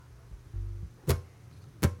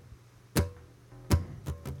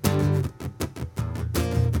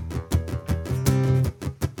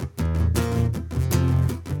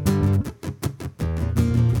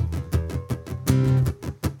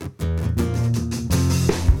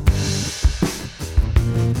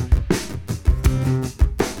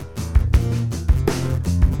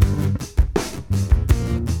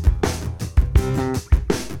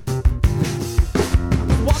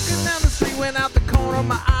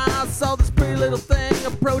saw this pretty little thing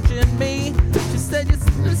approaching me. She said,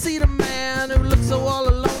 you see the man who looks so all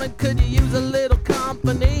alone, and could you use a little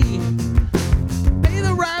company? Pay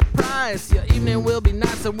the right price, your evening will be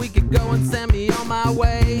nice, and we could go and send me on my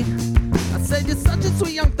way. I said, you're such a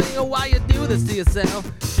sweet young thing, oh, why you do this to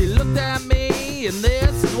yourself? She looked at me, and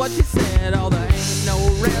this is what she said. Oh, there ain't no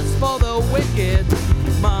rest for the wicked.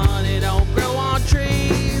 Money don't grow on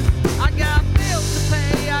trees. I got bills to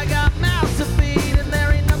pay, I got mouths to feed, and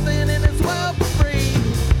there ain't nothing in this world for free.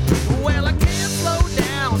 Well, I can't slow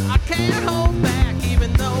down, I can't hold back,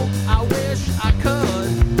 even though I wish I could.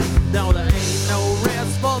 No, there ain't no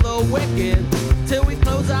rest for the wicked till we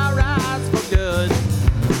close our eyes for good.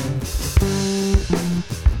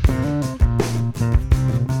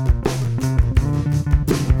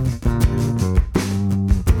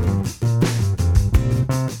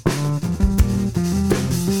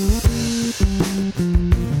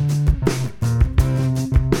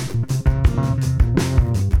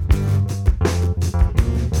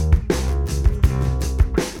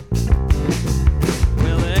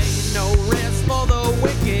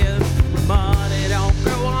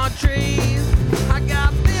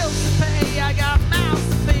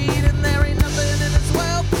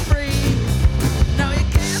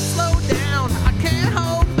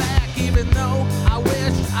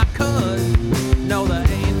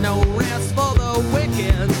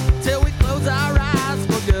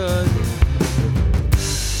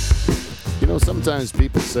 Sometimes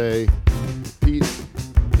people say, Pete,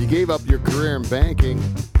 you gave up your career in banking.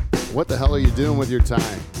 What the hell are you doing with your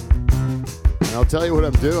time? And I'll tell you what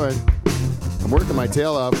I'm doing. I'm working my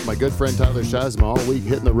tail off with my good friend Tyler Shazma all week,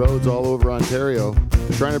 hitting the roads all over Ontario,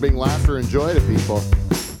 trying to bring laughter and joy to people.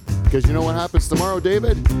 Because you know what happens tomorrow,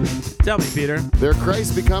 David? Tell me, Peter. Their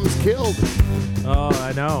Christ becomes killed. Oh,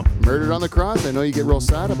 I know. Murdered on the cross. I know you get real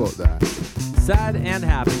sad about that. Sad and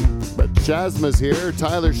happy. But Shazma's here.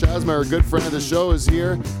 Tyler Shazma, our good friend of the show, is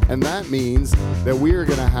here. And that means that we are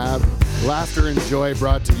going to have laughter and joy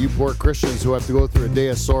brought to you poor Christians who have to go through a day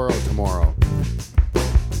of sorrow tomorrow.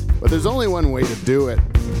 But there's only one way to do it.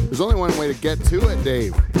 There's only one way to get to it,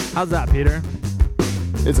 Dave. How's that, Peter?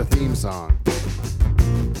 It's a theme song.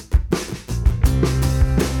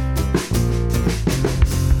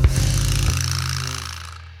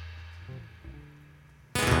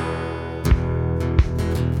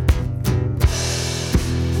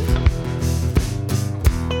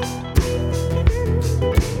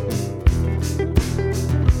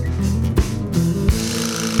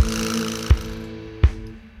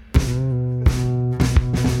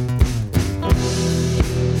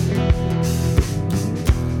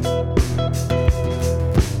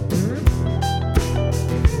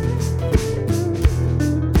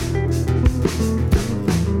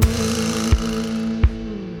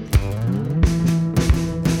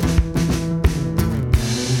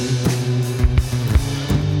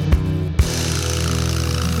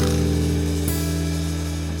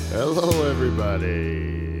 Hello,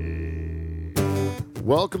 everybody.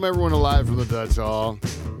 Welcome, everyone, to Live from the Dutch Hall.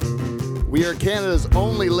 We are Canada's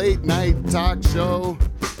only late-night talk show,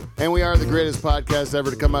 and we are the greatest podcast ever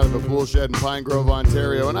to come out of a pool shed in Pine Grove,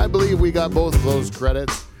 Ontario. And I believe we got both of those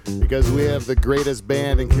credits because we have the greatest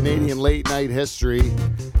band in Canadian late-night history,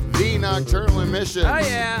 the Nocturnal Emissions. Oh,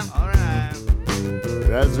 yeah. All right.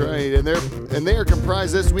 That's right, and they are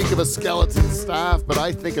comprised this week of a skeleton staff, but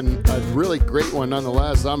I think a really great one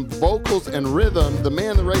nonetheless. On vocals and rhythm, the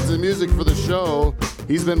man that writes the music for the show.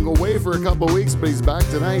 He's been away for a couple weeks, but he's back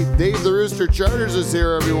tonight. Dave the Rooster Charters is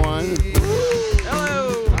here, everyone.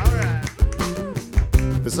 Hello. All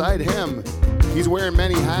right. Beside him, he's wearing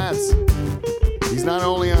many hats. He's not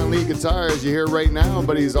only on lead guitar, as you hear right now,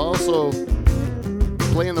 but he's also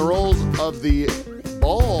playing the roles of the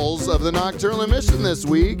balls of the Nocturnal Emission this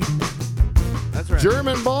week. That's right.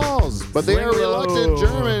 German balls, but they are reluctant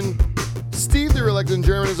German. Steve, the reluctant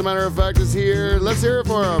German, as a matter of fact, is here. Let's hear it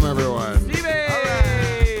for him, everyone. Stevie!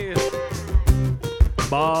 Right.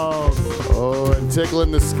 Balls. Oh, and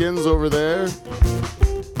tickling the skins over there.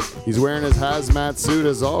 He's wearing his hazmat suit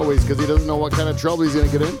as always because he doesn't know what kind of trouble he's going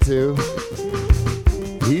to get into.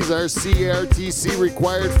 He's our CRTC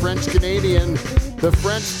required French Canadian, the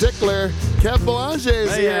French tickler. Kev Belanger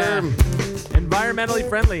is here. Environmentally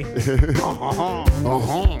friendly.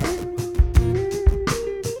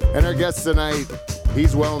 And our guest tonight,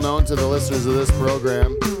 he's well known to the listeners of this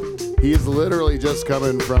program. He is literally just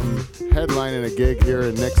coming from headlining a gig here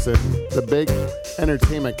in Nixon, the big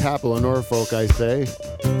entertainment capital of Norfolk, I say.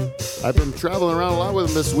 I've been traveling around a lot with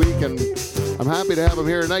him this week, and I'm happy to have him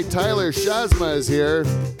here tonight. Tyler Shazma is here.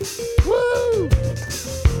 Woo!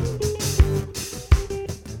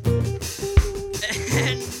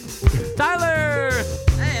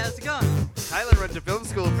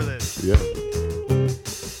 Yeah.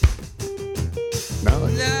 No.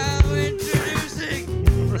 Now introducing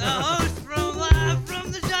the host from live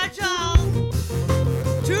from the Dutch Hall,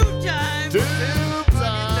 two-time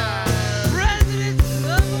President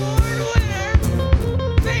Award winner,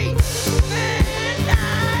 Pete Van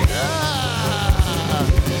Dyke.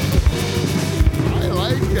 I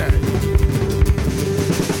like that.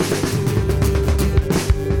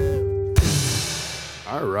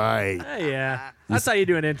 All right. Hey, yeah. That's how you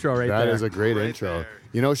do an intro right That there. is a great Right intro. there.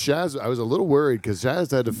 You know, Shaz, I was a little worried because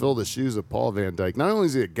Shaz had to fill the shoes of Paul Van Dyke. Not only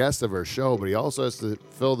is he a guest of our show, but he also has to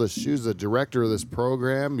fill the shoes of the director of this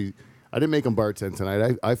program. I didn't make him bartend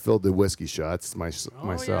tonight. I filled the whiskey shots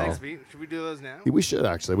myself. Thanks, Pete. Should we do those now? We should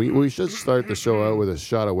actually. We should start the show out with a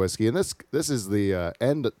shot of whiskey, and this is the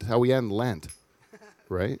end. How we end Lent,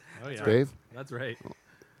 right? Oh, yeah. Dave. That's right.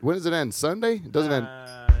 When does it end? Sunday? It doesn't end.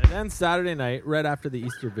 It ends Saturday night, right after the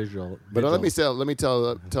Easter vigil. But let me tell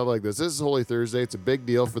like this. This is Holy Thursday. It's a big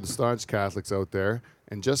deal for the staunch Catholics out there.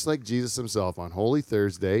 And just like Jesus himself on Holy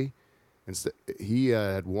Thursday, he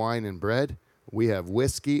had wine and bread. We have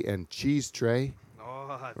whiskey and cheese tray,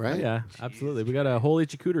 Oh, right? Yeah, absolutely. We got a holy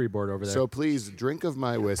charcuterie board over there. So please drink of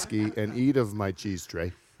my whiskey and eat of my cheese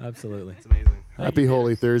tray. Absolutely. it's amazing. Happy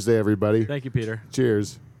Holy Thursday, everybody. Thank you, Peter.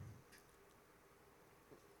 Cheers.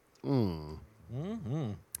 And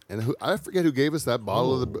I forget who gave us that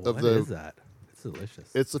bottle of What the. is that? It's delicious.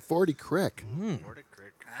 It's a 40 Crick. Nordic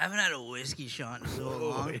Crick. I haven't had a whiskey shot in so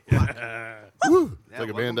long. Woo! It's Yeah, like a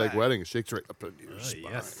welcome Van Dyke back. wedding. It shakes right up in your Oh, spine.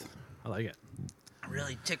 yes. I like it. It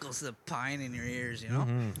really tickles the pine in your ears, you know?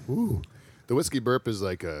 Ooh. The whiskey burp is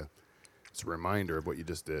like it's a reminder of what you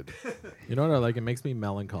just did. You know what I like? It makes me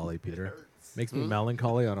melancholy, Peter. Makes me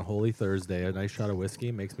melancholy on a holy Thursday. A nice shot of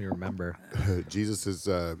whiskey makes me remember. Jesus'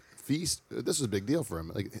 feast. This was a big deal for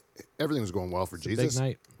him. Like everything was going well for a big Jesus,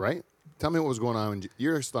 night. right? Tell me what was going on.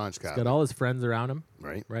 You're a staunch He's Catholic, got all his friends around him,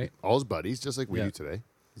 right? right? All his buddies, just like we Yeah. do today.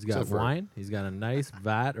 He's got Except for- wine. He's got a nice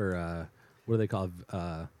vat or what do they call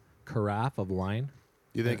it? Carafe of wine.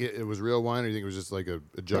 You think it was real wine, or you think it was just like a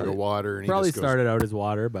jug Probably- of water? And Probably he just goes, started out as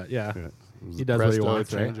water, but yeah, Yeah. It was he a does what he Presto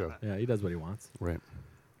wants, right? change-up. Yeah, he does what he wants. Right,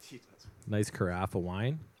 Nice carafe of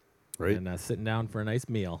wine, right. and sitting down for a nice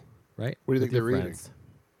meal, right? What do you With think your they're eating? friends.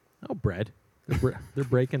 Oh, bread. They're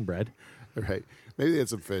breaking bread. Right. Maybe they had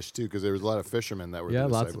some fish too, because there was a lot of fishermen that were Yeah, the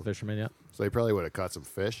lots disciples. of fishermen. Yeah, So they probably would have caught some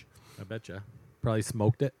fish. I betcha. Probably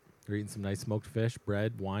smoked it. They're eating some nice smoked fish,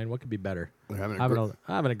 bread, wine. What could be better? They're having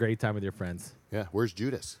Having a great time with your friends. yeah. Where's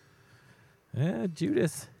Judas? Yeah,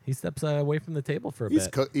 Judas. He steps away from the table for a He's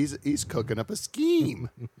bit. he's cooking up a scheme,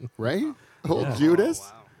 right? Old Yeah. Judas.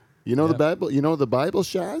 Oh, wow. You know Yeah. the Bible. You know the Bible,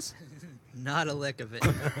 Shaz. Not a lick of it.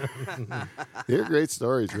 They're great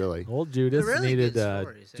stories, really. Old Judas They're really needed good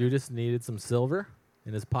stories, yeah. Judas needed some silver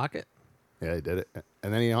in his pocket. Yeah, he did it,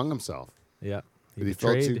 and then he hung himself. Yeah, But he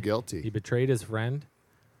felt too guilty. He betrayed his friend.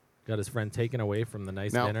 Got his friend taken away from the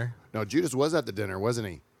nice Now, dinner. no, Judas was at the dinner, wasn't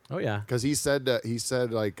he? Oh yeah, Because he said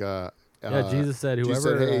like. yeah. Jesus said, Jesus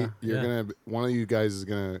 "Whoever, said, "Hey, you're yeah, gonna. One of you guys is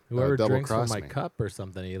gonna whoever double drinks from cross my me." cup or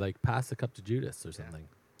something." He like passed the cup to Judas or something.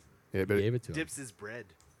 Yeah, He but gave it to him. Dips his bread.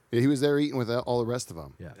 he was there eating with all the rest of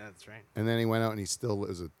them. Yeah. That's right. And then he went out and he still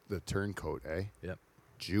was the turncoat, eh? Yep.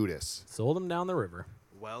 Judas. Sold him down the river.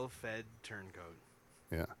 Well-fed turncoat.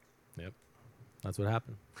 Yeah. Yep. That's what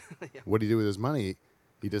happened. What did he do with his money?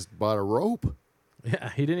 He just bought a rope. Yeah,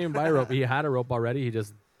 he didn't even buy a rope. He had a rope already. He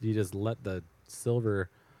just let the silver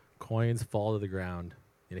coins fall to the ground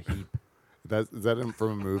in a heap. Is that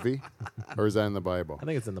from a movie, or is that in the Bible? I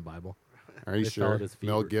think it's in the Bible. Are you They fell sure? at his feet.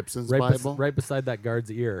 Mel Gibson's Right, Bible. right beside that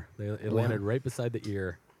guard's ear. It Wow. landed right beside the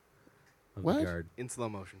ear of What? the guard. In slow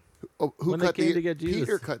motion. Oh, who when cut they came the to get Jesus,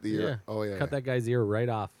 Peter cut the ear. Yeah. Oh yeah. Cut that guy's ear right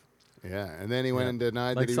off. Yeah, and then he went Yeah. and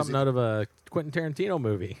denied Like that he was. something out of a Quentin Tarantino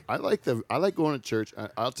movie. I like going to church.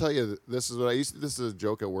 I'll tell you, this is what I used to. This is a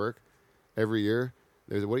joke at work. Every year,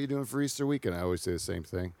 there's what are you doing for Easter weekend? I always say the same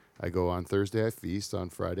thing. I go on Thursday, I feast. On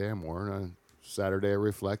Friday, I mourn. On Saturday, I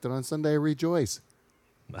reflect, and on Sunday, I rejoice.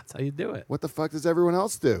 That's how you do it. What the fuck does everyone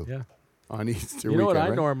else do Yeah. on Easter You know weekend? what I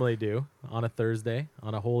right? normally do on a Thursday,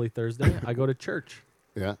 on a holy Thursday? I go to church.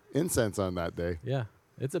 Yeah, incense on that day. Yeah.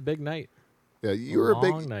 It's a big night. Yeah, you're a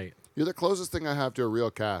long big. night. You're the closest thing I have to a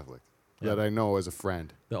real Catholic Yeah. that I know as a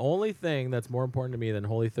friend. The only thing that's more important to me than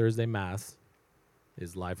Holy Thursday Mass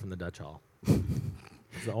is live from the Dutch Hall.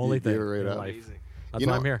 It's the only You gave thing it right in up. life. Amazing. That's You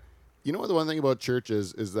why know- I'm here. You know what the one thing about church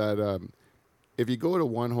is that if you go to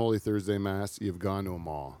one Holy Thursday Mass, you've gone to them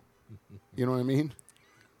all. You know what I mean?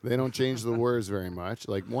 They don't change the words very much.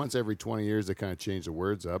 Like once every 20 years, they kind of change the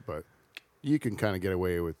words up, but you can kind of get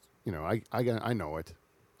away with. I know it.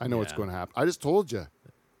 I know what's Yeah. going to happen. I just told you.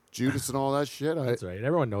 Judas and all that shit. That's right.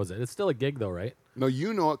 Everyone knows it. It's still a gig, though, right? No,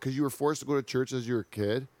 you know it because you were forced to go to church as you were a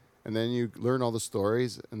kid, and then you learn all the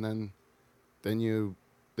stories, and then you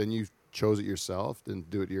chose it yourself and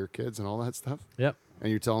do it to your kids and all that stuff. Yep.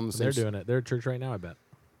 And you tell them the same. They're doing it. They're at church right now, I bet.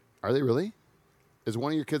 Are they really? Is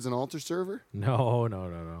one of your kids an altar server? No.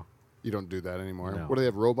 You don't do that anymore. No. What do they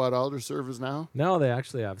have? Robot altar servers now? No, they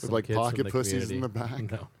actually have With some like kids pocket from the pussies community. in the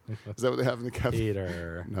back? No. Is that what they have in the cafe?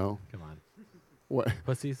 Peter. No. Come on. What?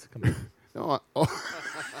 Pussies? Come on. No. Oh.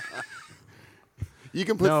 You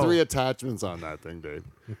can put No. 3 attachments on that thing, Dave.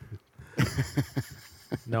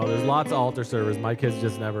 No, there's lots of altar servers. My kids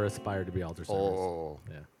just never aspired to be altar servers. Oh.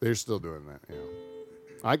 Yeah, They're still doing that. Yeah.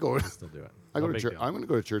 I go. still do it. I No go to big church. deal. I'm going to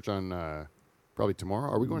go to church on probably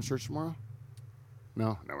tomorrow. Are we going to church tomorrow?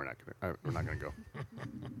 No, we're not going to. We're not going to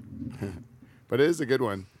go. But it is a good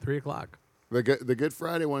one. 3 o'clock. The Good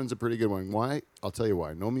Friday one is a pretty good one. Why? I'll tell you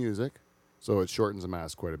why. No music, so it shortens the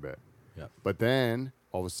mass quite a bit. Yep. But then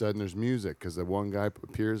all of a sudden there's music because the one guy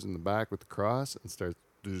appears in the back with the cross and starts.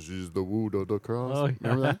 This is the wood of the cross. Oh, yeah.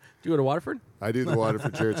 Remember that? Do you go to Waterford? I do the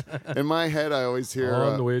Waterford Church. In my head, I always hear.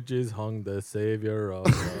 On which is hung the Savior of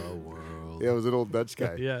the world. Yeah, it was an old Dutch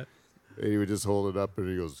guy. Yeah. He would just hold it up and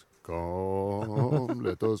he goes, "Come,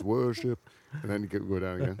 let us worship," and then he could go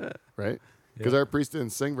down again, right? Because Yeah. our priest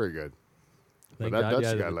didn't sing very good, Thank but that God, Dutch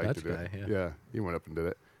yeah, guy the liked Dutch to do guy, it. yeah. He went up and did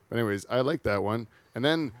it. But anyways, I like that one. And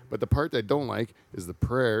then, but the part I don't like is the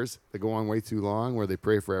prayers that go on way too long, where they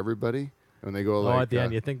pray for everybody, and they go Oh, like, at the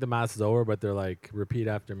end, you think the mass is over, but they're like, repeat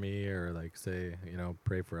after me, or like say,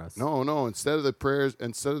 pray for us. No. Instead of the prayers,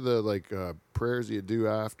 instead of the prayers you do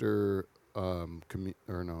after,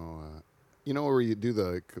 where you do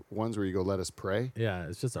the ones where you go, "Let us pray." Yeah,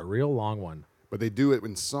 it's just a real long one. But they do it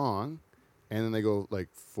in song, and then they go like,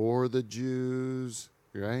 "For the Jews,"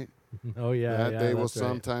 right? Oh, yeah. That yeah, they will that's right.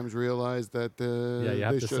 sometimes realize that you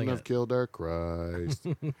have they to shouldn't sing have it. killed our Christ.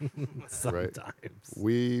 Sometimes.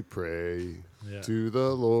 We pray Yeah. to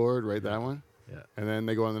the Lord, right? That one. Yeah. And then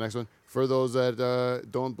they go on the next one. For those that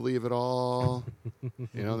don't believe at all,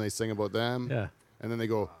 and they sing about them. Yeah. And then they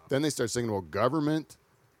go. Then they start singing about government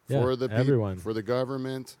Yeah, for the everyone. for the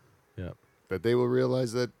government. Yep. That they will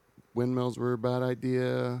realize that windmills were a bad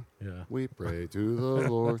idea. Yeah. We pray to the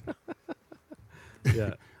Lord.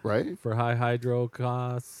 Yeah. Right? For high hydro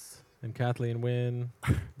costs and Kathleen Wynne,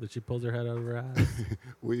 that she pulls her head out of her ass.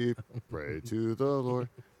 We pray to the Lord.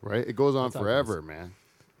 Right? It goes on That's how it forever, man.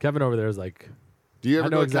 Kevin over there is like, Do you ever I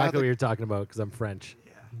know go exactly Catholic? what you're talking about because I'm French.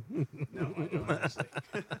 Yeah. No, I don't honestly.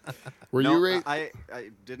 Were No, you raised? I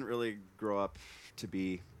didn't really grow up to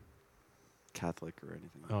be Catholic or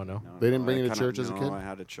anything. Oh, no? They didn't bring I you to kinda- church as a no, kid? I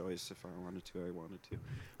had a choice. If I wanted to, I wanted to.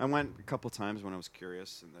 I went a couple times when I was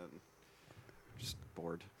curious, and then just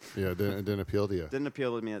bored. Yeah, it didn't appeal to you. Didn't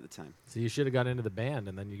appeal to me at the time. So you should have got into the band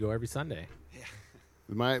and then you go every Sunday.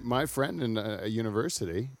 My friend in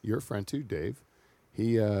university, your friend too, Dave,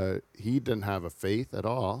 he didn't have a faith at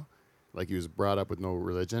all. Like he was brought up with no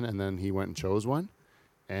religion, and then he went and chose one,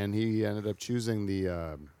 and he ended up choosing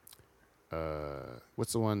the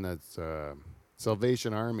what's the one that's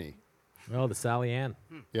Salvation Army. Oh, the Sally Ann.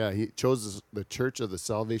 Yeah, he chose the Church of the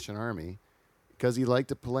Salvation Army because he liked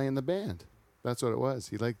to play in the band. That's what it was.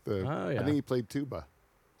 He liked the. Oh, I yeah. think he played tuba.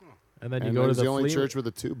 And then And you go it to was the the only flea church with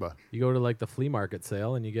a tuba. You go to like the flea market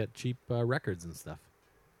sale and you get cheap records and stuff.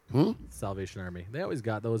 Hmm? Salvation Army. They always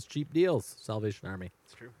got those cheap deals. Salvation Army.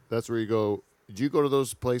 It's true. That's where you go. Did you go to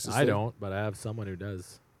those places? I Dave? don't, but I have someone who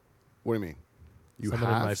does. What do you mean? You someone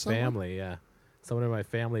have in my someone? family, yeah. Someone in my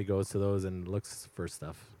family goes to those and looks for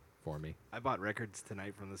stuff for me. I bought records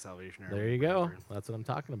tonight from the Salvation Army. There you go. Record. That's what I'm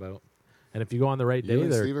talking about. And if you go on the right You day,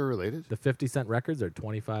 and they're Steve are related? the 50-cent records are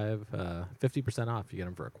 50% off. You get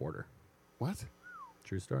them for a quarter. What?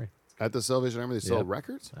 True story. At the Salvation Army, they sell Yep.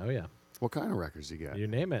 records? Oh yeah. What kind of records do you get? You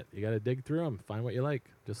name it. You got to dig through them, find what you like,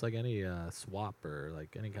 just like any swap or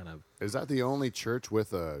like any kind of. Is that the only church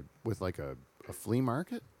with a flea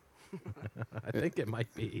market? I think it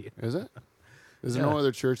might be Is it? Is there Yeah. no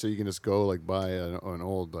other church that you can just go like buy an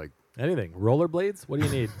old like? anything. Rollerblades. What do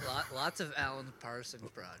you need? Lots of Alan Parsons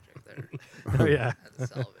project there Oh yeah. at the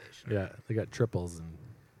Salvation. Yeah, they got triples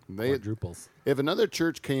and They quadruples. if another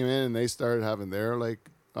church came in and they started having their like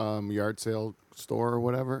yard sale store or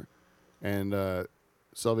whatever, and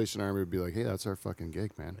Salvation Army would be like, hey, that's our fucking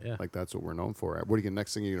gig, man. Yeah. Like that's what we're known for. What do you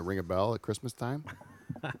next thing you're gonna ring a bell at Christmas time,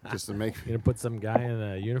 just to make You're gonna put some guy in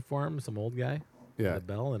a uniform, some old guy, with yeah. a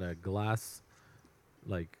bell and a glass,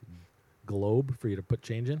 like globe for you to put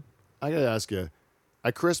change in. I gotta ask you,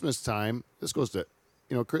 at Christmas time, this goes to,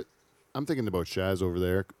 I'm thinking about Shaz over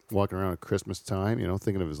there walking around at Christmas time,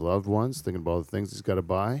 thinking of his loved ones, thinking about all the things he's got to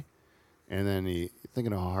buy, and then he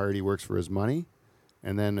thinking how hard he works for his money,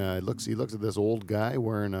 and then he looks at this old guy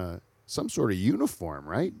wearing some sort of uniform,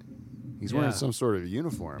 right? He's wearing Yeah. some sort of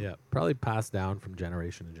uniform. Yeah, probably passed down from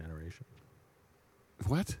generation to generation.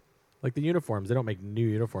 What? Like the uniforms, they don't make new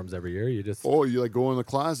uniforms every year. You just Oh, you like go in the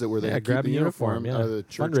closet where they keep grab the a uniform. out of the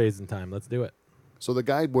church. Fundraising time. Let's do it. So the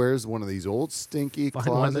guy wears one of these old stinky Find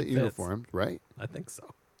one closet that fits. uniforms, right? I think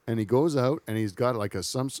so. And he goes out and he's got like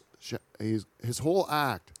his whole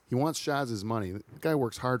act. He wants Shaz's money. The guy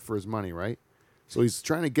works hard for his money, right? So he's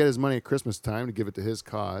trying to get his money at Christmas time to give it to his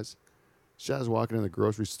cause. Shaz walking in the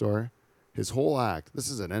grocery store. His whole act. This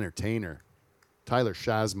is an entertainer. Tyler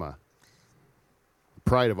Shazma.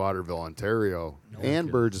 Pride of Otterville, Ontario. No and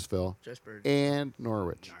kidding. Burgessville. Just birds. And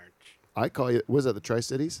Norwich. I call you, was that the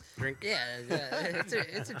Tri-Cities? Yeah,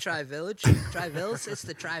 it's a tri-village. Tri-villes. It's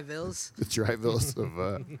the tri-villes. The Tri-Villes of...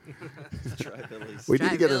 Tri-Billies. we need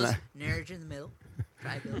to get Tri-villes, an... Narrage in the middle.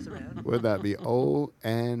 Tri-villes around. Would that be O,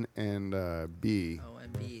 N, and B?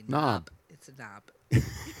 OMB. Knob. It's a knob.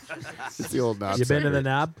 It's the old knob. You been to the sucker.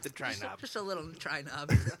 knob? The try knob. Just a little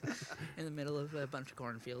tri-knob in the middle of a bunch of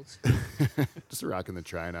cornfields. Just rocking the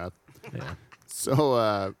tri-knob. Yeah.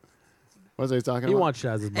 So, what was I talking He about? wants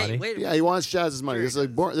Shaz's money. Hey, wait a Yeah, minute. he wants Shaz's money. Sure This is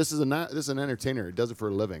he like this is an entertainer. He does it for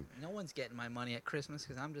a living. No one's getting my money at Christmas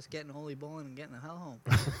because I'm just getting holy bowling and getting the hell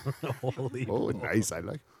home. Holy Oh, moly. nice. I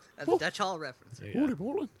like. That's a Dutch Hall reference. Yeah. Holy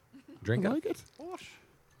bowling. Drink I it. like it.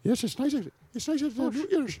 Yes, it's nice. It's nice at New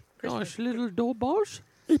Year's. Gosh, little dough balls.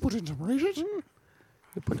 He put in some raisins.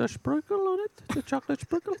 You put a sprinkle on it, the chocolate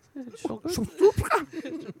sprinkle. It's so good. Some fruit.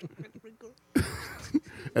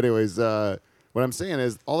 Anyways, what I'm saying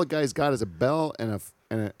is, all the guy's got is a bell and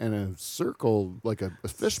a circle like a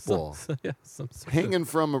fishbowl Yeah, some sort of- hanging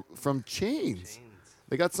from chains.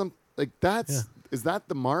 They got some like that's Yeah. is that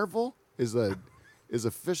the marvel? Is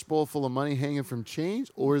a fishbowl full of money hanging from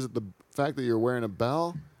chains, or is it the fact that you're wearing a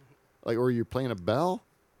bell, like, or you're playing a bell?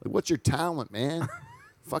 Like, what's your talent, man?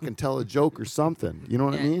 Fucking tell a joke or something. You know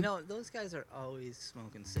what I mean? No, those guys are always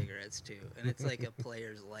smoking cigarettes too, and it's like a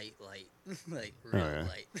player's light, like real yeah.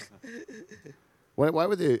 light. Why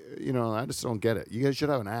would they? You know, I just don't get it. You guys should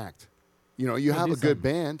have an act. You know, you Well, have do a good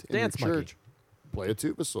something. band in Dance your monkey. church. Play a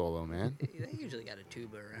tuba solo, man. They usually got a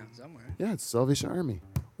tuba around somewhere. Yeah, it's Salvation Army.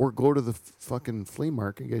 Or go to the fucking flea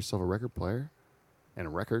market and get yourself a record player and a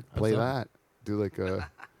record. Play all. that. Do like a Alan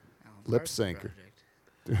Lip Parsons syncer.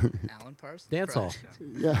 Project. Alan Parsons. Dance hall.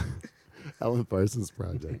 Project. yeah, Alan Parsons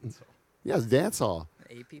project. Yeah, it's dance hall.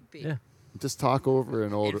 APP. Yeah. Just talk over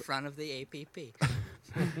an old. In front of the APP.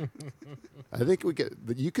 I think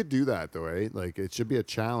you could do that though, right? Like it should be a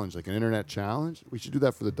challenge, like an internet challenge. We should do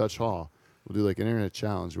that for the Dutch Hall. We'll do like an internet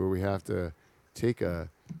challenge where we have to take a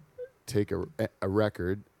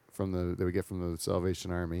record that we get from the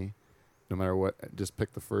Salvation Army, no matter what. Just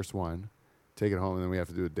pick the first one, take it home, and then we have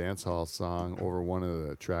to do a dance hall song over one of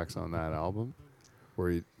the tracks on that album,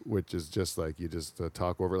 which is just like you just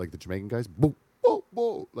talk over it like the Jamaican guys, boo, boo,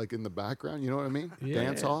 boo, like in the background. You know what I mean? Yeah.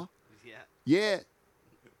 Dance hall. Yeah. Yeah.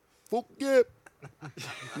 Fuck yeah.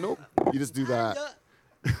 Nope. You just do that.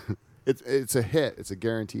 It's a hit. It's a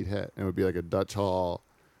guaranteed hit. And it would be like a Dutch Hall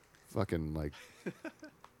fucking like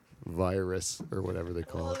virus or whatever they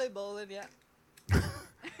call it. Holy bowling, yeah.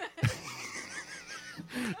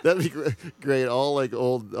 That'd be great. All like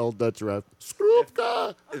old Dutch rap.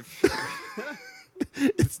 Skroopka.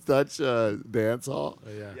 It's Dutch dance hall. Oh,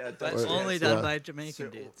 yeah. Yeah, But Dutch only dance. done Yeah. by Jamaican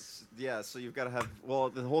dudes. Yeah, so you've got to have. Well,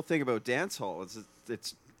 the whole thing about dance hall is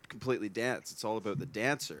it's completely dance. It's all about the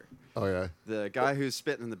dancer. Oh yeah. The guy who's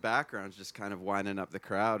spitting in the background is just kind of winding up the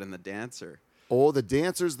crowd, and the dancer. Oh, the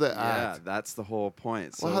dancers that Yeah, act. that's the whole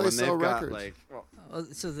point. So Well, how they when sell they've got records. like, well, Oh,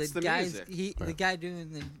 so the It's the guys, music. the guy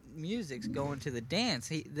doing the music's going to the dance.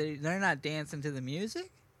 They're not dancing to the music.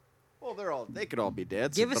 they could all be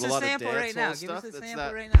dancing. Give us but a a lot sample of right now. dance Give hall us a stuff, sample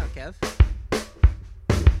that's right now, Kev.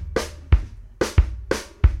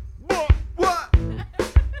 What?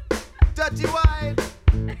 Dirty wine.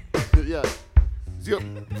 Yeah.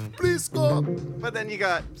 Please go. But then you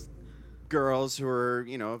got girls who are,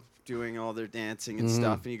 doing all their dancing and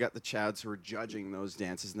stuff, and you got the chads who are judging those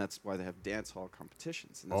dances, and that's why they have dance hall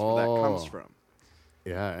competitions, and that's where that comes Oh. from.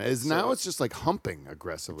 Yeah. Now it's just like humping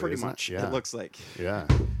aggressively. Pretty isn't much, Yeah. it looks like. Yeah.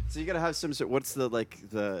 So you got to have some sort. What's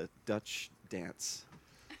the Dutch dance?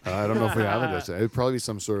 I don't know if we have it. It'd probably be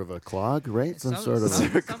some sort of a clog, right? Some sort of.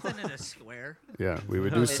 something in a square. Yeah, we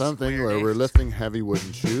would do It's something square where we're danced. lifting heavy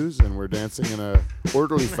wooden shoes and we're dancing in a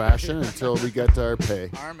orderly fashion until we get to our pay.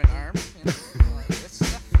 Arm in arm. All this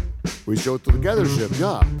stuff. We show it to the gathership,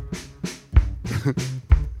 yeah.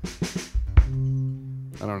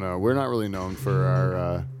 I don't know. We're not really known for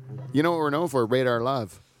our. You know what we're known for? Radar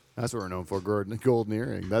Love. That's what we're known for. Golden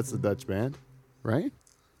Earring. That's the Dutch band, right?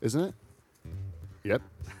 Isn't it? Yep,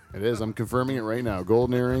 it is. I'm confirming it right now.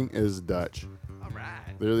 Golden Earring is Dutch. All right.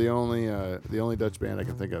 They're the only Dutch band I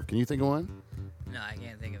can think of. Can you think of one? No, I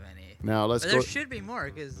can't think of any. Now let's But go. there should be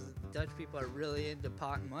more because Dutch people are really into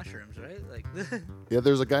pot and mushrooms, right? Like, Yeah,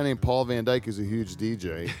 there's a guy named Paul Van Dyke who's a huge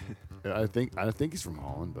DJ. I think he's from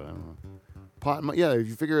Holland, but I don't know. Yeah, if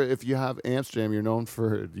you figure if you have Amsterdam, you're known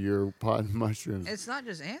for your pot and mushrooms. it's not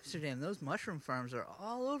just Amsterdam. Those mushroom farms are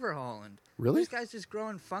all over Holland. Really? These guys just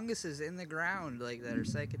growing funguses in the ground like that are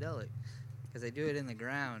psychedelic because they do it in the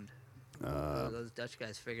ground. Those Dutch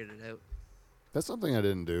guys figured it out. That's something I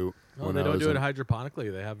didn't do. No, when they I don't was do it in-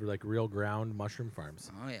 hydroponically. They have like real ground mushroom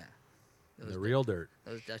farms. Oh yeah, The real dirt.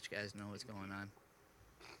 Those Dutch guys know what's going on.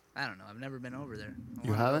 I don't know. I've never been over there. I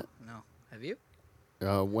You wanna haven't? go. No. Have you?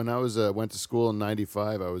 When I was went to school in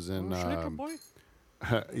 '95, I was in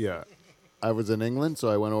yeah, I was in England, so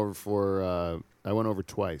I went over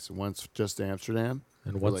twice. Once just to Amsterdam.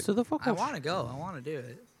 And what's like- to the fuck? I want to go. I want to do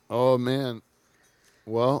it. Oh man,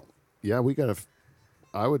 well, yeah, we gotta.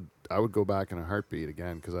 I would go back in a heartbeat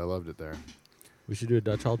again because I loved it there. We should do a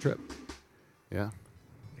Dutch Hall trip. Yeah.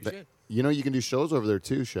 You But- should. You know, you can do shows over there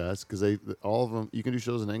too, Shaz, because all of them. You can do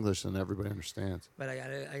shows in English and everybody understands. But I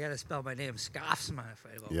gotta spell my name Scoffsma if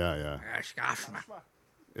I go. Yeah, Scoffsma.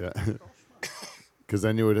 yeah. Because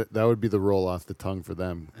then that would be the roll off the tongue for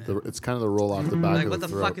them. It's kind of the roll off the back Like, of what the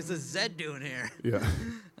the throat. fuck is this Z doing here? Yeah.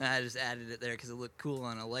 And I just added it there because it looked cool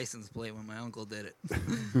on a license plate when my uncle did it.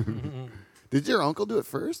 Did your uncle do it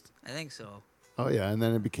first? I think so. Oh yeah, and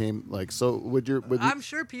then it became like so. I'm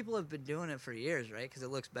sure people have been doing it for years, right? Because it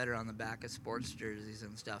looks better on the back of sports jerseys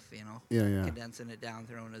and stuff, you know? Yeah. Condensing it down,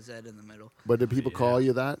 throwing a Z in the middle. But did people call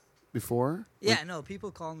you that before? Yeah, no,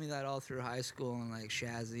 people called me that all through high school and like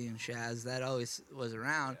Shazzy and Shaz. That always was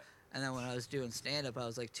around. And then when I was doing stand up, I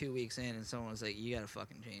was like 2 weeks in and someone was like, you got to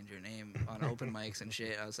fucking change your name on open mics and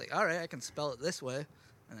shit. I was like, all right, I can spell it this way.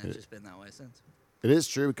 And then it's just been that way since. It is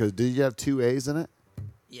true because did you have 2 A's in it?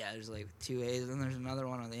 Yeah, there's like 2 A's and there's another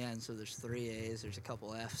one on the end. So there's 3 A's. There's a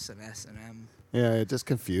couple F's and S and M. Yeah, it just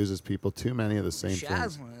confuses people. Too many of the same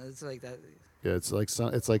things. Shazma, it's like that. Yeah, it's like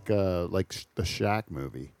the Shaq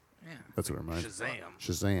movie. Yeah. That's what it reminds me. Shazam.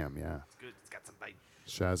 Shazam, yeah. It's good. It's got some bite.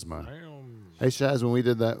 Shazma. Damn. Hey Shaz, when we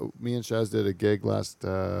did that, me and Shaz did a gig last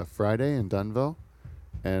Friday in Dunville,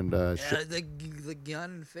 and Yeah, the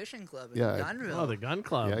gun fishing club in Yeah. Dunville. Oh, the gun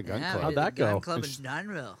club. Yeah, gun Yeah, club. we How'd did that the gun go? club in And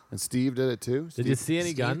Dunville. and Steve did it too. Did you Steve- see any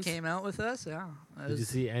Steve guns? came out with us, yeah. It Did you was-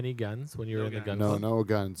 see any guns when you were No in the gun guns. club? No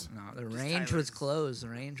guns. No, the Just range was Tyler's. closed. The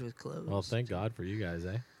range was closed. Well, thank God for you guys,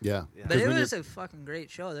 eh? Yeah. Yeah. But 'Cause it when was a fucking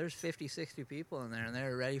great show. There's 50, 60 people in there, and they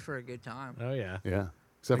were ready for a good time. Oh yeah. Yeah.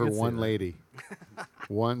 Except I for could see one that. lady,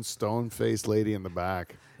 one stone-faced lady in the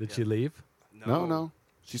back. Did she leave? No.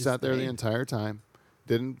 She sat there the stayed. entire time.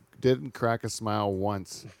 Didn't crack a smile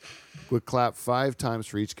once. Would clap 5 times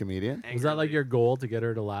for each comedian. Was that like your goal to get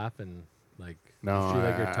her to laugh and like? No, was she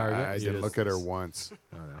like your target? I You didn't just- look at her once.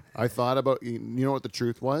 Oh, no. I thought about, you know what the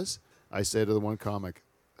truth was? I said to the one comic,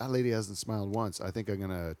 that lady hasn't smiled once. I think I'm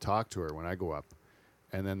going to talk to her when I go up.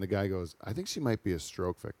 And then the guy goes, I think she might be a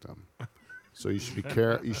stroke victim. So you should be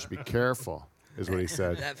careful, is what he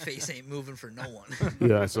said. That face ain't moving for no one.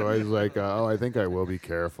 Yeah, so I was like, oh, I think I will be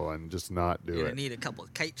careful and just not do You're gonna it. need a couple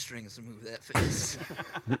of kite strings to move that face.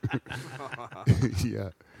 Yeah,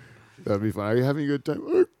 that'd be fun. Are you having a good time?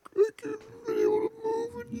 I can't be able to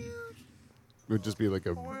move in years. It would just be like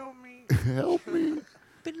a, help me.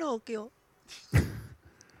 Pinocchio.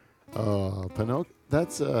 Pinocchio.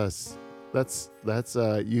 That's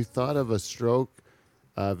you thought of a stroke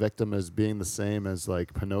victim as being the same as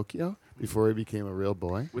like Pinocchio before he became a real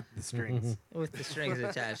boy. With the strings. With the strings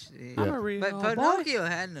attached. I'm a real But boy. Pinocchio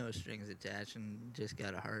had no strings attached and just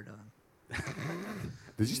got a hard on.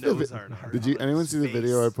 Did you see Nose the hard on Did you his anyone see the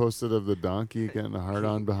video I face. posted of the donkey getting a hard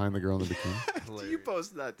on behind the girl in the bikini? You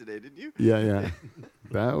posted that today, didn't you? Yeah.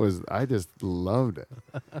 That was I just loved it.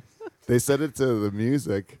 They said it to the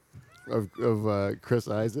music of Chris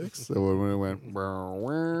Isaacs. So when it went,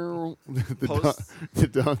 Post- the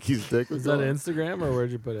donkey's dick was Is that going. Instagram or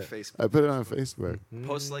where'd you put it? Facebook. I put it on Facebook.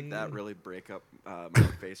 Posts like that really break up my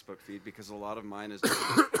Facebook feed because a lot of mine is just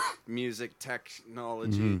music,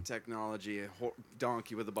 technology, a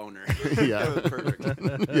donkey with a boner. Yeah. Perfect.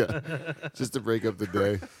 Yeah, just to break up the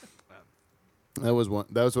day. That was one.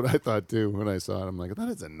 That was what I thought too when I saw it. I'm like, that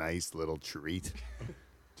is a nice little treat.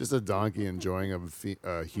 Just a donkey enjoying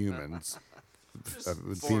a human's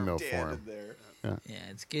female form. There. Yeah,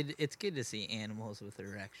 it's good. It's good to see animals with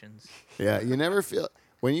erections. Yeah, you never feel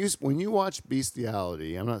when you watch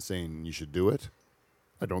Beastiality. I'm not saying you should do it.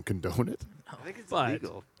 I don't condone it. I think it's But-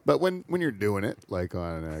 illegal. But when you're doing it, like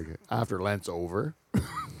on after Lent's over,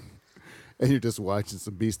 and you're just watching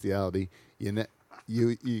some bestiality, you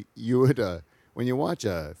would when you watch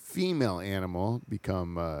a female animal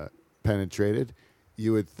become penetrated,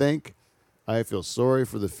 you would think, I feel sorry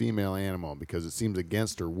for the female animal because it seems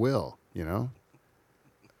against her will, you know.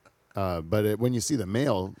 But when you see the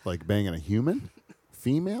male like banging a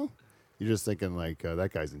female, you're just thinking like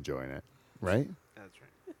that guy's enjoying it, right? That's right.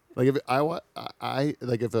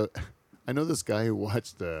 Like if I know this guy who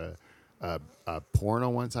watched a porno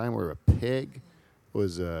one time where a pig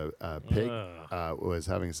was was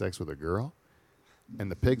having sex with a girl, and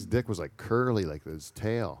the pig's dick was like curly like his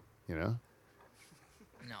tail, you know?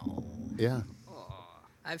 No. Yeah.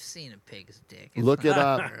 I've seen a pig's dick. It's Look it not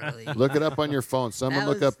up. curly. Look it up on your phone. Someone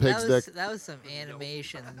look up pig's dick. That was some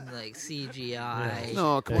animation, like CGI.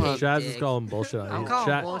 No, come Hey, on. Shaz dick. is calling bullshit on I'm you.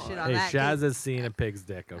 calling bullshit on hey, that. Shaz has seen a pig's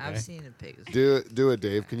dick, okay? I've seen a pig's dick. Do it,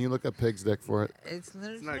 Dave. Can you look up pig's dick for it?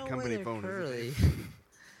 There's not a no company way they're phone, is it? curly.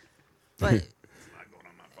 But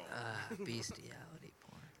bestiality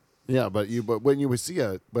porn. Yeah, but when you would see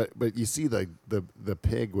you see the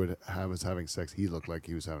pig was having sex. He looked like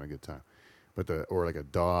he was having a good time, or like a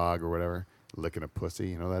dog or whatever licking a pussy.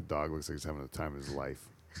 You know that dog looks like he's having the time of his life,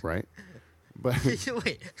 right? But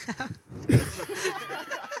Wait.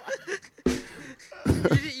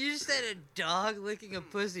 You just said a dog licking a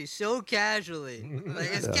pussy so casually,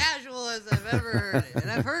 like as casual as I've ever heard it,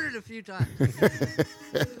 and I've heard it a few times.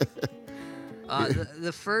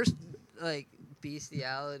 The first like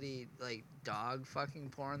bestiality like dog fucking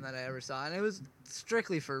porn that I ever saw, and it was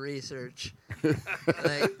strictly for research,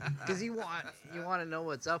 like because you want to know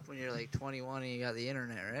what's up when you're like 21 and you got the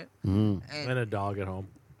internet, right? And a dog at home.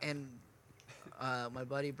 And my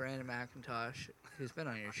buddy Brandon McIntosh, who's been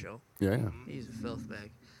on your show, yeah. he's a filth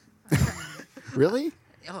bag. Really?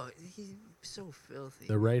 Oh, he's so filthy.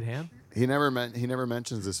 The right hand? He never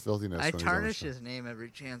mentions this filthiness. I when he's on the tarnish show. his name every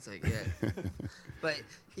chance I get. But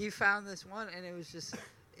he found this one, and it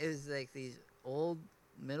was like these old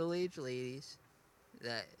middle-aged ladies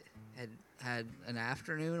that had an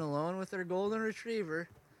afternoon alone with their golden retriever,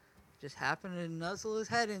 just happened to nuzzle his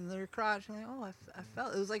head in their crotch, and like, oh, I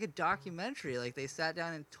felt it was like a documentary. Like they sat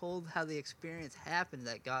down and told how the experience happened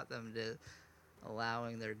that got them to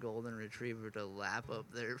allowing their golden retriever to lap up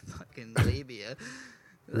their fucking labia.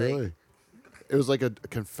 Like, Really? It was like a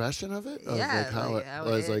confession of it? Of Yeah, like how like it how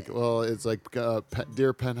was it- like, well, it's like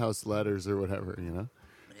Dear Penthouse letters or whatever, you know?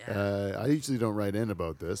 yeah. I usually don't write in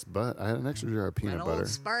about this, but I had an extra jar of peanut When butter. old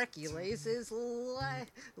Sparky lays his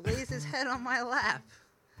head on my lap.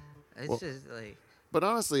 It's Well- just like, But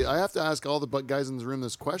honestly, I have to ask all the guys in the room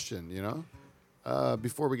this question, you know?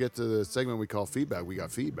 Before we get to the segment we call feedback, we got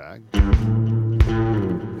feedback.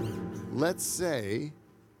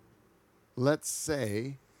 Let's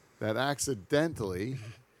say that accidentally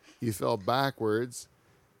you fell backwards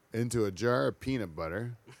into a jar of peanut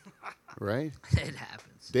butter, right? it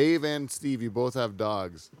happens. Dave and Steve, you both have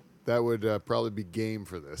dogs. That would probably be game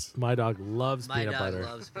for this. My dog loves My peanut dog butter.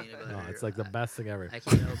 loves peanut butter. Oh, it's like the best thing ever. I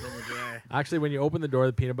can't open the jar. Actually, when you open the door,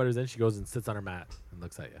 the peanut butter's in. She goes and sits on her mat and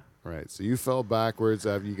looks at you. Right. So you fell backwards.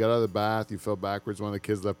 You got out of the bath. You fell backwards. One of the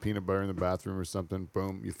kids left peanut butter in the bathroom or something.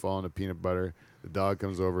 Boom. You fall into peanut butter. The dog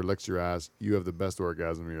comes over, licks your ass. You have the best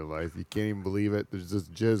orgasm of your life. You can't even believe it. There's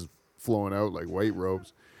just jizz flowing out like white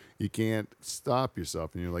robes. You can't stop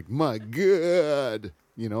yourself. And you're like, my God.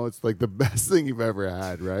 You know, it's like the best thing you've ever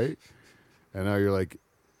had, right? And now you're like,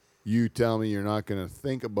 you tell me you're not going to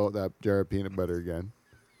think about that jar of peanut butter again.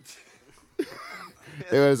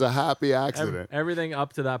 It was a happy accident. Everything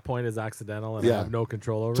up to that point is accidental, and I Yeah. have no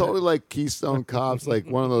control over Totally it. like Keystone Cops, like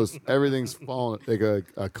one of those, everything's falling, like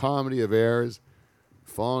a comedy of errors,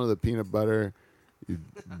 fall into the peanut butter. You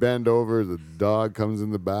bend over, the dog comes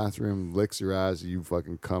in the bathroom, licks your ass, you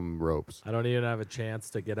fucking cum ropes. I don't even have a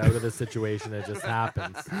chance to get out of the situation. It just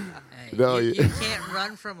happens. Hey, No, you you- can't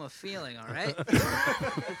run from a feeling, all right?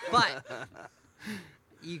 But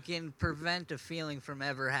you can prevent a feeling from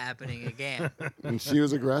ever happening again. And she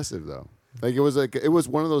was aggressive though. Like it was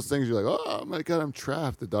one of those things you're like, oh my God, I'm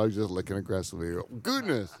trapped. The dog's just licking aggressively. You go,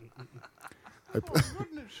 goodness.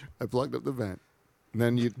 I plugged up the vent. And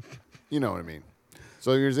then you know what I mean.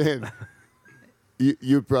 So you're saying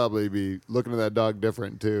you'd probably be looking at that dog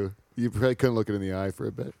different too. You probably couldn't look it in the eye for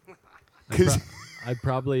a bit. 'Cause- I'd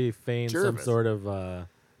probably feign some Jervis. sort of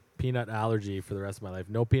peanut allergy for the rest of my life.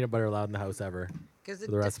 No peanut butter allowed in the house ever. Because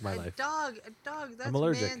For the rest of my a life. dog, that's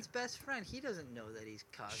allergic. man's best friend. He doesn't know that he's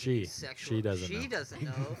causing She. you sexual. She doesn't She know. doesn't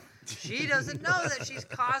know. She doesn't know that she's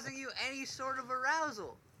causing you any sort of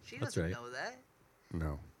arousal. She That's doesn't right. know that.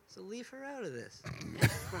 no. So leave her out of this.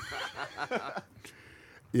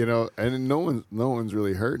 You know, and no one's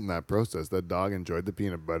really hurt in that process. That dog enjoyed the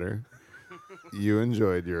peanut butter. You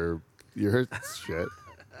enjoyed your shit.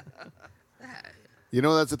 You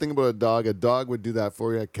know, that's the thing about a dog. A dog would do that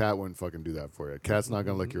for you. A cat wouldn't fucking do that for you. A cat's not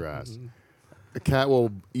gonna lick your ass. A cat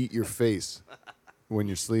will eat your face when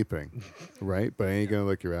you're sleeping, right? But it ain't gonna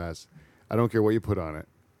lick your ass. I don't care what you put on it.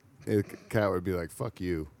 A cat would be like, "Fuck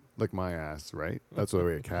you, lick my ass," right? That's the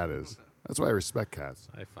way a cat is. That's why I respect cats.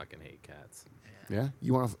 I fucking hate cats. Yeah,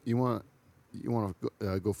 you want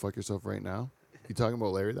to go fuck yourself right now? You talking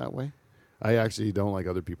about Larry that way? I actually don't like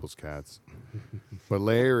other people's cats, but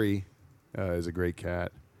Larry is a great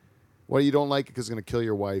cat. What, you don't like it because it's gonna kill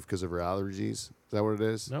your wife because of her allergies? Is that what it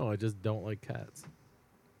is? No, I just don't like cats.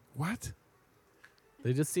 What?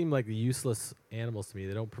 They just seem like useless animals to me.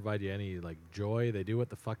 They don't provide you any like joy. They do what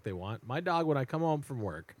the fuck they want. My dog, when I come home from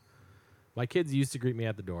work, my kids used to greet me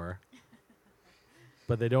at the door,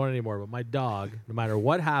 but they don't anymore. But my dog, no matter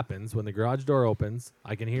what happens, when the garage door opens,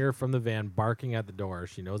 I can hear her from the van barking at the door.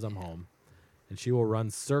 She knows I'm home, and she will run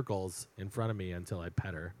circles in front of me until I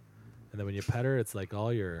pet her. And then when you pet her, it's like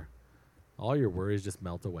all your worries just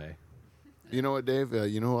melt away. You know what, Dave?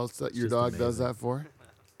 You know who else that your just dog does amazing. that for?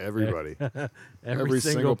 Everybody. Every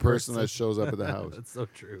single person that shows up at the house. That's so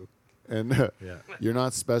true. And Yeah. you're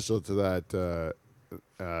not special to that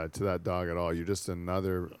dog at all. You're just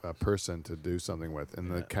another person to do something with.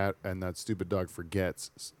 And the cat and that stupid dog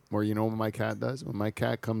forgets. Or you know what my cat does? When my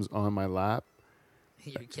cat comes on my lap,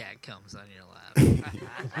 Your cat comes on your lap.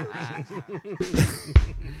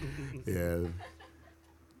 yeah.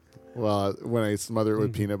 Well, when I smother it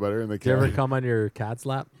with peanut butter and the Do you ever cat, come on your cat's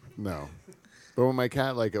lap? no. But when my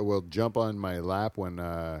cat will jump on my lap when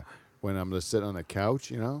I'm just sitting on the couch,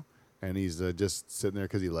 you know, and he's just sitting there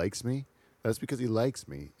because he likes me. That's because he likes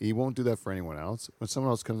me. He won't do that for anyone else. When someone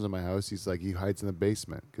else comes in my house, he hides in the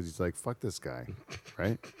basement because he's like, fuck this guy,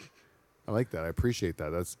 right? I like that. I appreciate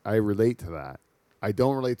that. I relate to that. I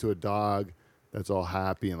don't relate to a dog that's all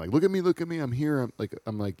happy and like, look at me, I'm here.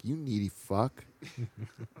 I'm like, you needy fuck.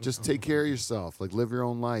 Just take care of yourself. Like, live your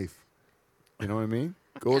own life. You know what I mean?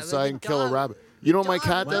 Go Yeah, but outside the and kill a dog- rabbit. You know what my Dog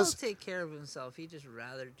cat will does? take care of himself. He'd just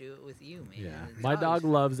rather do it with you, man. Yeah. The My dog's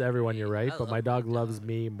dog loves everyone, you're great. right, I but my love dog my loves dog.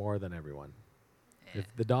 me more than everyone. Yeah.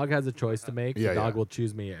 If the dog has a choice to make, Yeah, the dog yeah. will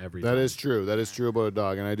choose me every That time. is true. That is true about a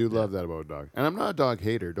dog, and I do love that about a dog. And I'm not a dog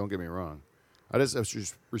hater. Don't get me wrong. I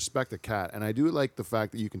just respect a cat, and I do like the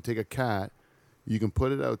fact that you can take a cat, you can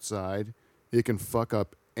put it outside, it can fuck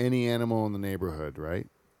up any animal in the neighborhood, right?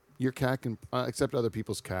 Your cat can, except other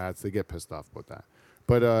people's cats, they get pissed off about that.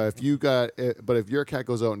 But if your cat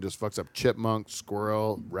goes out and just fucks up chipmunk,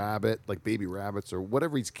 squirrel, rabbit, like baby rabbits or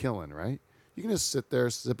whatever he's killing, right? You can just sit there,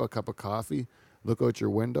 sip a cup of coffee, look out your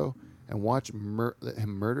window, and watch him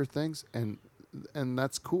murder things, and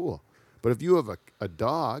that's cool. But if you have a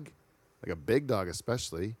dog, like a big dog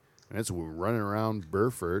especially, and it's running around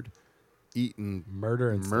Burford, eating,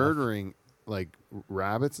 murdering like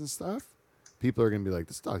rabbits and stuff, people are gonna be like,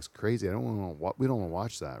 "This dog's crazy. We don't want to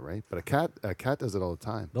watch that, right?" But a cat does it all the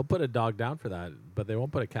time. They'll put a dog down for that, but they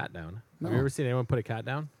won't put a cat down. No. Have you ever seen anyone put a cat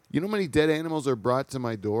down? You know how many dead animals are brought to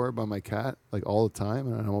my door by my cat, like all the time,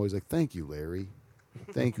 and I'm always like, "Thank you, Larry.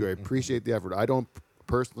 Thank you. I appreciate the effort." I don't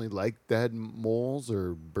personally like dead moles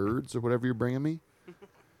or birds or whatever you're bringing me,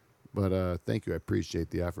 but thank you. I appreciate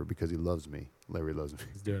the effort because he loves me. Larry loves me.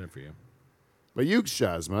 He's doing it for you. But you,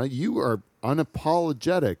 Shazma, you are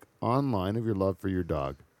unapologetic online of your love for your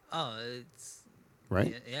dog, Oh, it's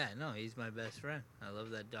right? Yeah, no, he's my best friend. I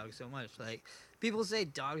love that dog so much. Like, people say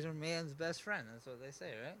dogs are man's best friend. That's what they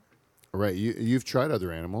say, right? Right. You've tried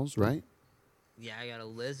other animals, right? Yeah, I got a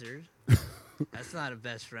lizard. That's not a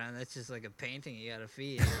best friend. That's just like a painting you gotta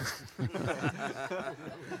feed.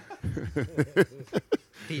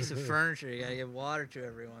 Piece of furniture you gotta give water to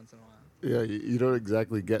every once in a while. Yeah, you don't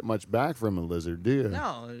exactly get much back from a lizard, do you?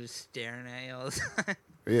 No, they're just staring at you all the time.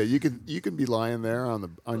 Yeah, you can be lying there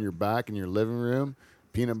on your back in your living room,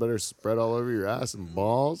 peanut butter spread all over your ass and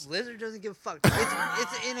balls. Lizard doesn't give a fuck.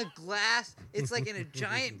 It's in a glass. It's like in a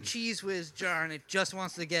giant Cheese Whiz jar, and it just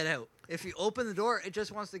wants to get out. If you open the door, it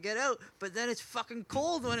just wants to get out. But then it's fucking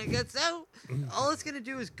cold when it gets out. All it's gonna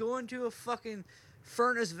do is go into a fucking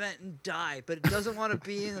furnace vent and die. But it doesn't want to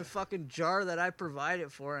be in the fucking jar that I provide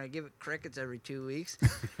it for, and I give it crickets every 2 weeks.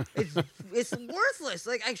 It's worthless.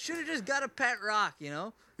 Like, I should have just got a pet rock, you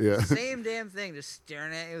know? Yeah. Same damn thing, just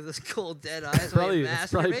staring at you with those cold dead eyes while you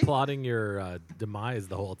It's probably masturbate. plotting your demise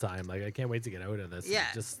the whole time. Like, I can't wait to get out of this. Yeah.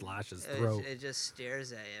 It just slashes throat. It just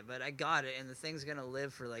stares at you. But I got it, and the thing's going to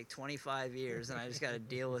live for like 25 years, and I just got to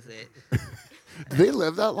deal with it. Do they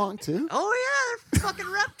live that long too? Oh, yeah. fucking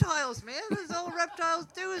reptiles, man. That's all reptiles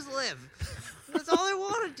do is live. That's all they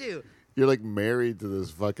want to do. You're like married to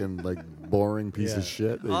this fucking like boring piece of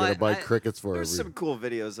shit that you gotta buy crickets for. There's some cool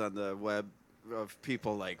videos on the web of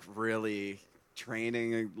people like really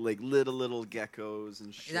training like little geckos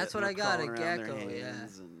and shit. That's what I got, a gecko,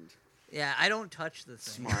 Yeah, I don't touch the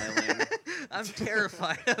thing. Smiling. I'm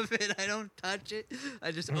terrified of it. I don't touch it.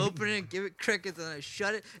 I just open it and give it crickets, and I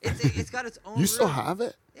shut it. It's got its own. You still room. have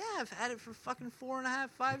it? Yeah, I've had it for fucking 4.5,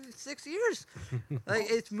 5, 6 years. Like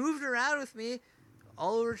it's moved around with me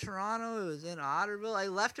all over Toronto. It was in Otterville. I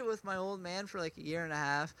left it with my old man for like a year and a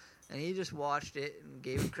half, and he just watched it and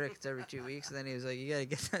gave it crickets every 2 weeks. And then he was like, "You gotta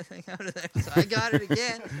get that thing out of there." So I got it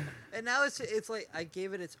again, and now it's like I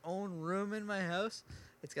gave it its own room in my house.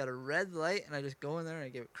 It's got a red light, and I just go in there and I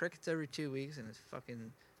give it crickets every 2 weeks, and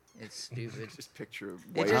it's stupid. Just picture a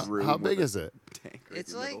white room. How big is it? Tank right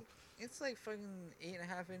It's in the middle. like fucking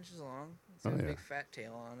 8.5 inches long. It's got a big fat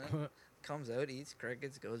tail on it. Comes out, eats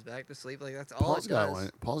crickets, goes back to sleep. Like that's all Paul's it got does.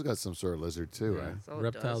 one. Paul's got some sort of lizard too, right? That's all it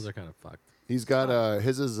Reptiles does. are kind of fucked. He's got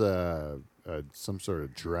his is some sort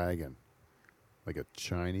of dragon, like a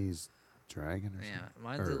Chinese dragon or Yeah, something.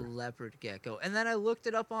 mine's a leopard gecko. And then I looked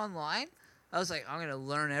it up online. I was like, I'm gonna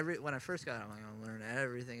learn when I first got it, I'm like, I'm gonna learn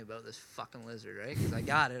everything about this fucking lizard, right? Because I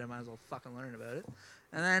got it, I might as well fucking learn about it.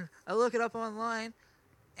 And then I look it up online,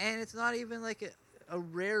 and it's not even like a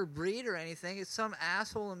rare breed or anything. It's some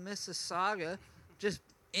asshole in Mississauga just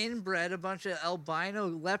inbred a bunch of albino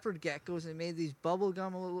leopard geckos and made these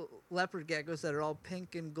bubblegum leopard geckos that are all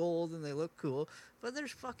pink and gold and they look cool. But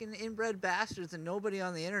there's fucking inbred bastards and nobody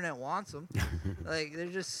on the internet wants them. Like, they're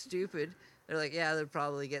just stupid. They're like, yeah, they'll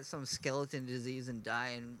probably get some skeleton disease and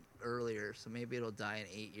die earlier, so maybe it'll die in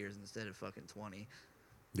 8 years instead of fucking 20.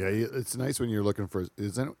 Yeah, it's nice when you're looking for.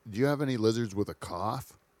 Do you have any lizards with a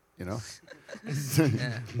cough? You know,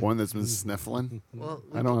 Yeah. one that's been sniffling. Well,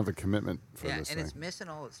 I don't have a commitment for yeah, this and thing. it's missing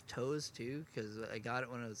all its toes too, because I got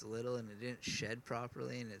it when I was little and it didn't shed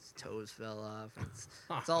properly, and its toes fell off. And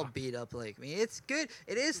it's all beat up like me. It's good.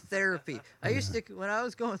 It is therapy. I used to, when I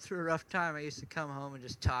was going through a rough time, I used to come home and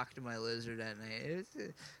just talk to my lizard at night. It's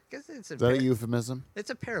Is that a euphemism?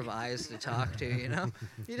 It's a pair of eyes to talk to, you know.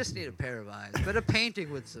 You just need a pair of eyes, but a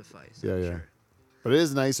painting would suffice. Yeah, I'm yeah. Sure. But it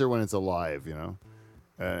is nicer when it's alive, you know.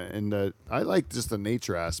 And I like just the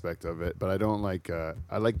nature aspect of it, but I don't like.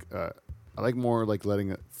 I like more like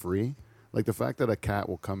letting it free, like the fact that a cat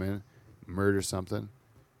will come in, murder something,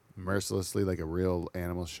 mercilessly like a real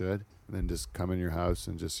animal should, and then just come in your house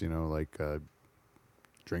and just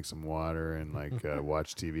drink some water and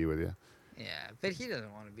watch TV with you. Yeah, but he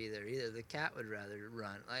doesn't want to be there either. The cat would rather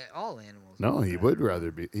run. Like all animals. No, he would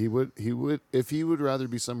rather be. He would. If he would rather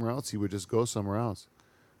be somewhere else, he would just go somewhere else.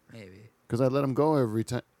 Maybe. Because I let him go every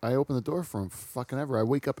time. I open the door for him fucking ever. I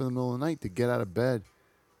wake up in the middle of the night to get out of bed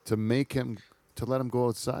to let him go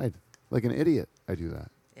outside. Like an idiot, I do that.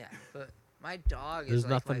 Yeah, but my dog There's is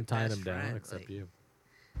like nothing my tying best him down friend. except Like, you.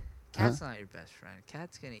 Cat's not your best friend.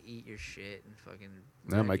 Cat's going to eat your shit and fucking...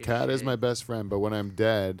 No, wreck my your cat is shit. my best friend, but when I'm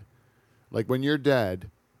dead, like when you're dead,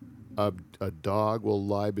 a dog will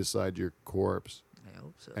lie beside your corpse I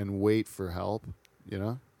hope so. and wait for help, you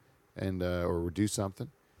know, and or do something.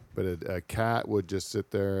 But a cat would just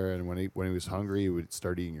sit there, and when he was hungry, he would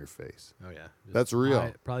start eating your face. Oh yeah, Just That's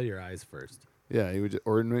real. probably your eyes first. Yeah, he would,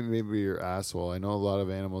 or maybe your asshole. I know a lot of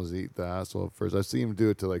animals eat the asshole first. I've seen him do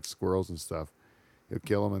it to like squirrels and stuff. He'll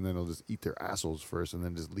kill them, and then he'll just eat their assholes first, and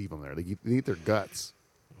then just leave them there. They eat their guts,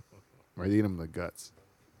 or they eat them the guts.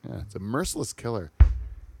 Yeah, it's a merciless killer.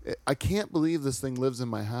 I can't believe this thing lives in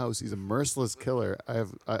my house. He's a merciless killer.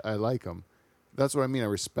 I like him. That's what I mean. I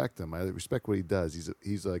respect him. I respect what he does.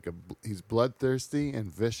 He's bloodthirsty and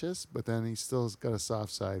vicious, but then he still's got a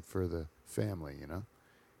soft side for the family. You know,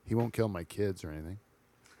 he won't kill my kids or anything.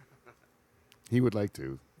 He would like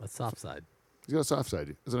to. A soft side. He's got a soft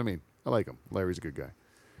side. That's what I mean. I like him. Larry's a good guy.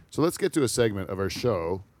 So let's get to a segment of our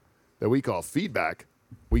show that we call Feedback.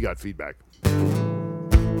 We got feedback.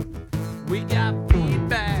 We got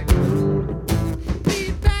feedback.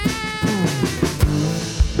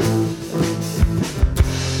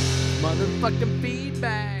 Motherfucking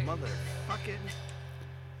feedback. Motherfucking.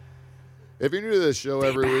 If you're new to this show,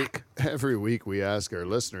 every week we ask our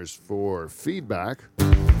listeners for feedback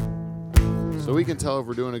so we can tell if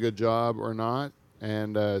we're doing a good job or not,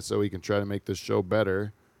 and so we can try to make this show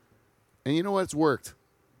better. And you know what? It's worked.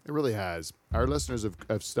 It really has. Our listeners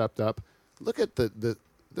have stepped up. Look at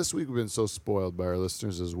this week we've been so spoiled by our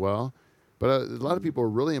listeners as well. But a lot of people were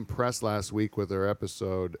really impressed last week with our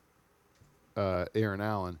episode, Aaron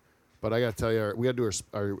Allen. But I got to tell you, we got to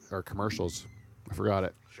do our commercials. I forgot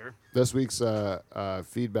it. Sure. This week's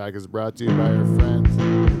feedback is brought to you by our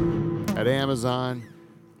friends at Amazon.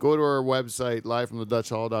 Go to our website,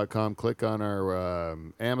 livefromthedutchhall.com. Click on our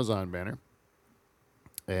Amazon banner.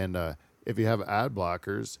 And if you have ad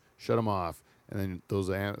blockers, shut them off. And then those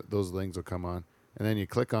things will come on. And then you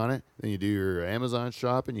click on it. Then you do your Amazon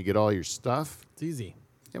shop and you get all your stuff. It's easy.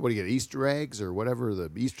 Yeah, what do you get? Easter eggs or whatever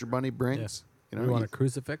the Easter bunny brings. Yeah. You know, You want a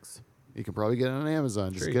crucifix? you can probably get it on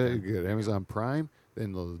Amazon. Just Sure get you it. can. You get Amazon Prime.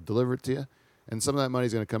 Then they'll deliver it to you. And some of that money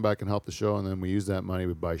is going to come back and help the show. And then we use that money.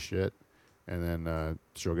 We buy shit. And then the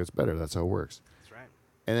show gets better. That's how it works. That's right.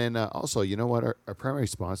 And then also, you know what? Our primary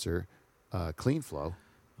sponsor, Clean Flow.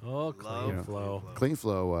 Oh, Clean Love Flow. Clean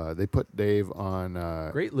Flow, they put Dave on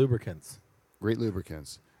Great lubricants. great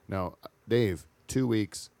lubricants. Now, Dave, 2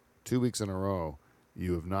 weeks in a row,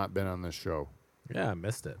 you have not been on this show. Yeah, I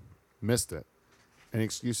missed it. Missed it. Any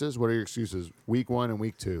excuses? What are your excuses? Week 1 and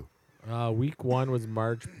week 2. Week 1 was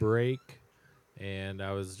March break, and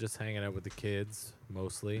I was just hanging out with the kids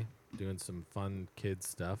mostly, doing some fun kids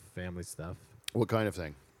stuff, family stuff. What kind of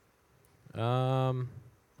thing?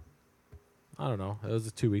 I don't know. It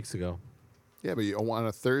was 2 weeks ago. Yeah, but on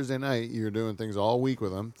a Thursday night, you're doing things all week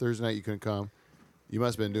with them. Thursday night, you couldn't come. You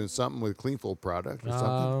must have been doing something with Clean Flow product or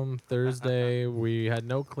something. Thursday, we had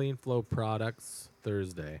no Clean Flow products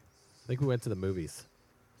Thursday. I think we went to the movies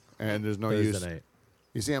And there's no Thursday use. night.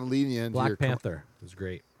 You see, I'm leading you into your... Black Panther was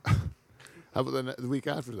great. How about the week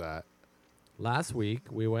after that? Last week,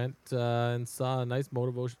 we went and saw a nice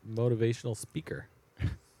motivational speaker.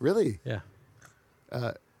 Really? Yeah.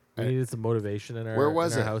 Uh, We needed some motivation in our, Where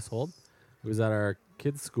was in our it? household. It was at our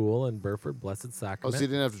kids' school in Burford, Blessed oh, Sacrament. so you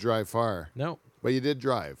didn't have to drive far. No. But you did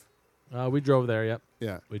drive. We drove there, yep.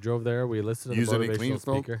 Yeah. We drove there. We listened to Use the any motivational Clean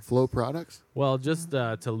speaker. Flow products? Well, just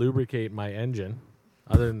to lubricate my engine.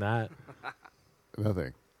 Other than that,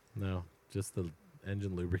 Nothing. no. Just the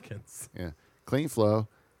engine lubricants. Yeah. Clean Flow,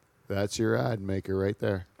 that's your ad maker right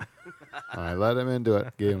there. I let him into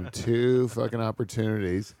it. Gave him 2 fucking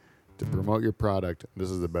opportunities to promote your product. This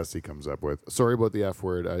is the best he comes up with. Sorry about the F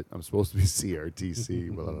word. I'm supposed to be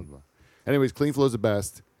CRTC. Blah, blah, blah. Anyways, Clean Flow's the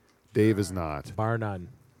best. Dave is not. Bar none.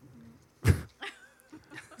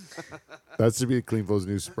 That should be Clean Flow's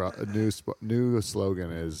new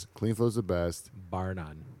slogan is Clean Flow's the best. Bar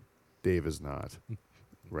none. Dave is not.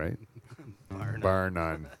 Right? Bar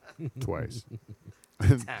None. Twice.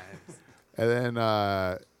 times. And then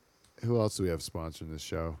who else do we have sponsoring this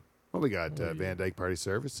show? Well, we got Van Dyke Party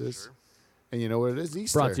Services. Sure. And you know what it is?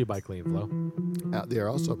 Easter. Brought to you by Clean Flow. They are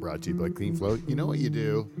also brought to you by Clean Flow. You know what you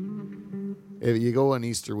do? If you go on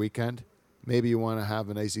Easter weekend, maybe you want to have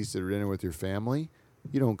a nice Easter dinner with your family.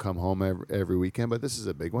 You don't come home every weekend, but this is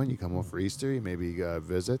a big one. You come home for Easter. You maybe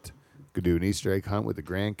visit. Could do an Easter egg hunt with the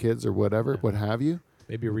grandkids or whatever, what have you.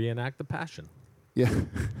 Maybe reenact the Passion. Yeah.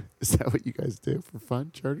 Is that what you guys do for fun,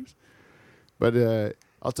 charters? But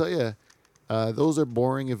I'll tell you, those are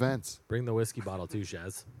boring events. Bring the whiskey bottle too,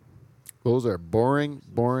 Shaz. Those are boring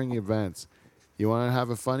events. You want to have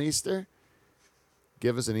a fun Easter?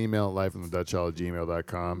 Give us an email at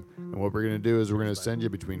livefromthedutchhall@gmail.com. And what we're going to do is we're going to send you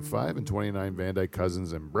between 5 and 29 Van Dyke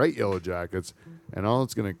Cousins in bright yellow jackets. And all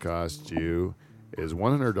it's going to cost you is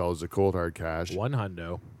 $100 of cold hard cash. One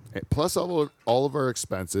hundo. Plus all of our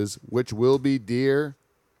expenses, which will be dear.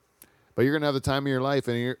 But you're going to have the time of your life.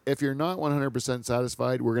 And if you're not 100%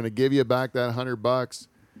 satisfied, we're going to give you back that $100.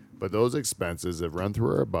 But those expenses have run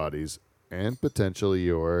through our bodies and potentially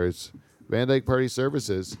yours. Van Dyke Party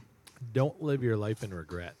Services. Don't live your life in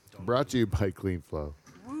regret. Brought to you by Clean Flow.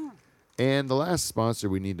 And the last sponsor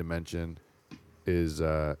we need to mention is,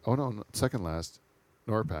 second last,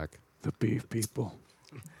 Norpac. The beef people.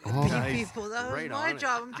 Oh, People, that was Right my on it.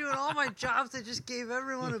 job. I'm doing all my jobs. I just gave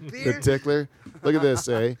everyone a the beer. tickler. Look at this,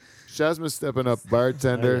 eh? Shazma's stepping up,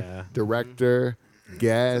 bartender, Oh, yeah. director,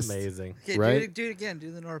 guest. Amazing. Okay, Right? do it again.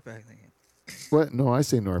 Do the Norpac thing. What? No, I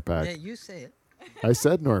say Norpac. Yeah, you say it. I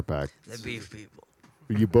said Norpac. The beef people.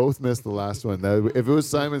 You both missed the last one. Now, if it was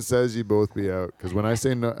Simon Says, you both be out. Because when I say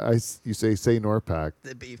you say Norpac,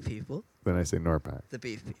 The beef people. then I say Norpac. The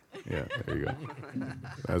beef people. Yeah, there you go.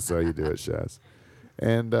 That's how you do it, Shaz.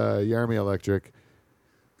 And Yarmy Electric.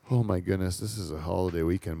 Oh my goodness, this is a holiday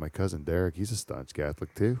weekend. My cousin Derek, he's a staunch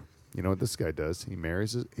Catholic too. You know what this guy does? He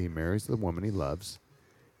marries the woman he loves.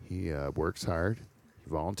 He works hard. He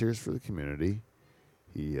volunteers for the community.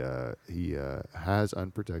 He has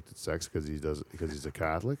unprotected sex because he's a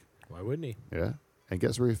Catholic. Why wouldn't he? Yeah. And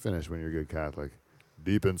guess where you finish when you're a good Catholic?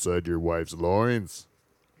 Deep inside your wife's loins.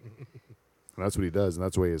 And that's what he does, and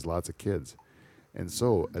that's why he has lots of kids. And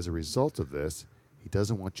so, as a result of this, he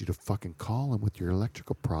doesn't want you to fucking call him with your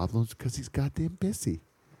electrical problems because he's goddamn busy.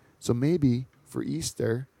 So maybe for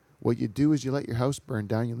Easter, what you do is you let your house burn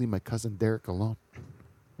down. You leave my cousin Derek alone.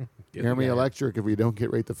 Hear me electric. If we don't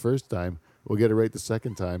get right the first time, we'll get it right the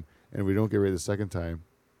second time. And if we don't get right the second time,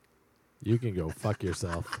 You can go fuck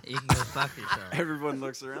yourself. You can go fuck yourself. Everyone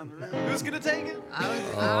looks around the room. Who's gonna take it? I was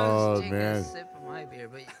Oh, taking man. a sip of my beer,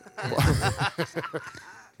 but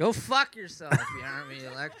go fuck yourself. You know what I mean?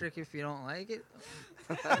 Electric if you don't like it.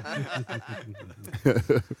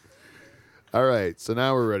 all right. So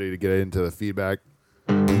now we're ready to get into the feedback.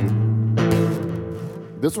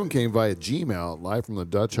 This one came via Gmail, live from the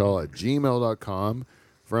Dutch Hall at gmail.com.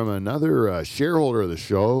 From another shareholder of the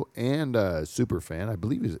show and a super fan. I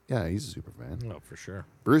believe he's a super fan. Oh, for sure.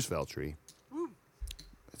 Bruce Veltry.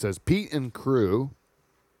 It says, Pete and crew,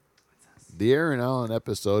 the Aaron Allen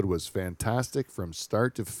episode was fantastic from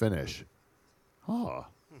start to finish. Oh,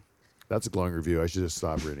 that's a glowing review. I should just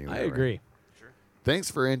stop reading that. I agree. Thanks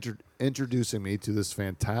for introducing me to this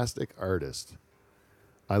fantastic artist.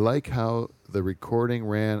 I like how the recording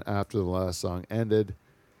ran after the last song ended.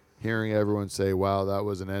 Hearing everyone say, wow, that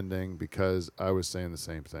was an ending, because I was saying the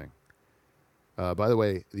same thing. By the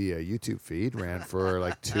way, the YouTube feed ran for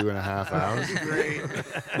like 2.5 hours. Great.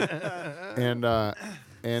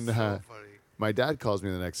 And So funny. my dad calls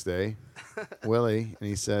me the next day, Willie, and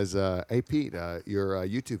he says, hey, Pete, your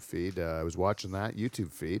YouTube feed, I was watching that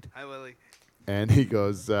YouTube feed. Hi, Willie. And he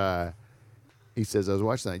goes, he says, I was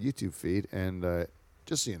watching that YouTube feed, and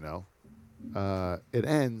just so you know, it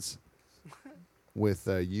ends with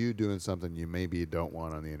you doing something you maybe don't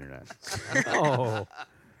want on the internet. Oh.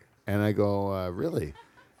 And I go, really?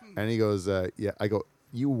 And he goes, yeah. I go,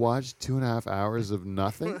 you watched 2.5 hours of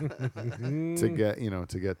nothing to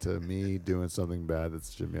get to me doing something bad that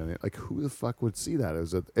should be on the, like, who the fuck would see that?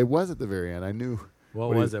 It was at the very end. I knew.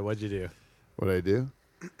 What was it? What'd you do? What I do?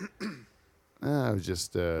 I was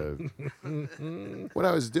just what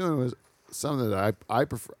I was doing was something that I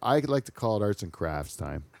prefer. I like to call it arts and crafts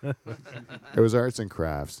time. It was arts and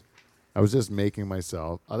crafts. I was just making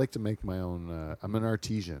myself. I like to make my own. I'm an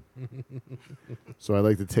artisan, so I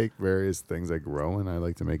like to take various things I grow and I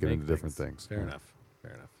like to make it into different things. Fair enough.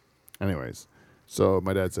 Fair enough. Anyways, so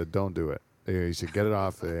my dad said, "Don't do it. You should get it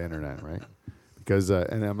off the internet, right?" Because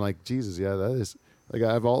and I'm like, Jesus, yeah, that is like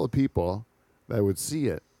I have all the people that would see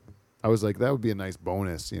it. I was like, that would be a nice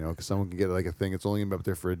bonus, because someone can get like a thing. It's only gonna be up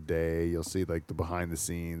there for a day. You'll see like the behind the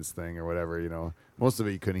scenes thing or whatever. Most of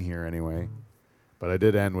it you couldn't hear anyway. But I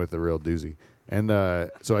did end with a real doozy, and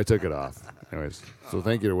so I took it off. Anyways, so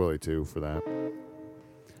thank you to Willie too for that.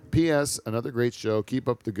 P.S. Another great show. Keep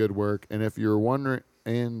up the good work. And if you're wondering,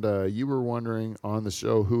 you were wondering on the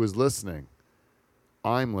show who is listening,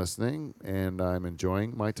 I'm listening, and I'm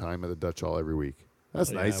enjoying my time at the Dutch Hall every week. That's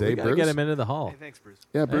nice, we gotta Bruce? get him into the hall. Hey, thanks, Bruce.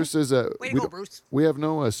 Yeah, Bruce is a. Way to go, Bruce. We have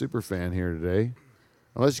no super fan here today,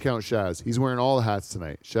 unless you count Shaz. He's wearing all the hats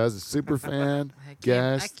tonight. Shaz is super fan, I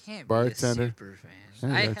guest, can't bartender. be a super fan.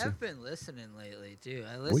 Yeah, I gotcha. have been listening lately too.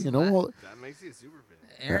 I Well, listen. all, That makes you a super fan.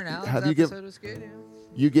 Aaron Allen's have you episode was good. Yeah.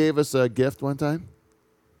 you gave us a gift one time.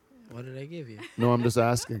 What did I give you? No, I'm just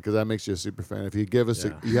asking because that makes you a super fan. If you give us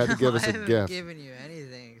Yeah. you had to give us I a haven't gift. given you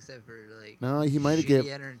anything except for like No, he might have shitty gave.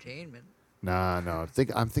 entertainment. Nah, no.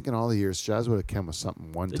 I'm thinking all the years. Shaz would have come with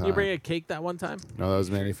something one Did time. you bring a cake that one time? No, that was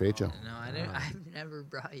Manny Facho. No, I didn't. I've never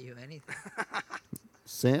brought you anything.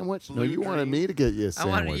 Sandwich? No, Blue you wanted dream. me to get you a I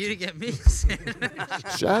sandwich. wanted you to get me a sandwich.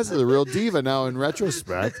 Shaz is a real diva now in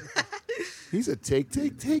retrospect. He's a taker,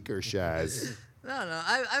 Shaz. No,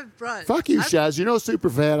 I've brought. Fuck you, I've, Shaz. You're no super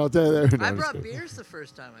fan, I'll tell you that. No, I I'm just brought kidding. beers the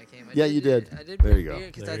first time I came. Yeah, you did. I did. There you go.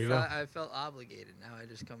 Because There you go. I felt obligated. Now I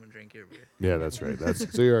just come and drink your beer. Yeah, that's right.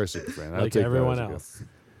 So you are a super fan. I'll Like take that everyone as a gift. else.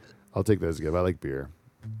 I'll take that as a gift. I like beer.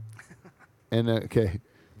 And okay,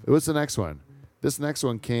 what's the next one? This next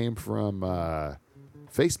one came from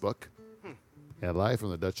Facebook. Yeah, live from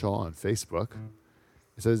the Dutch Hall on Facebook.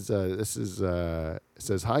 It says, it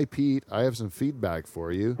says, hi, Pete. I have some feedback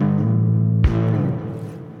for you.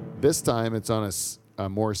 This time it's on a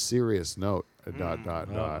more serious note. Dot.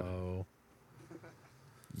 Uh-oh.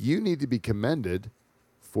 You need to be commended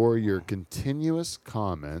for your continuous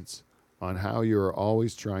comments on how you are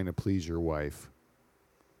always trying to please your wife.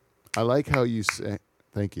 I like how you say,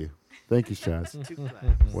 thank you. Thank you, Shaz. 2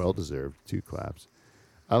 claps. Well deserved. 2 claps.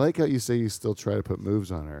 I like how you say you still try to put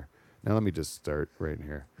moves on her. Now let me just start right in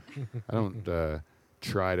here. I don't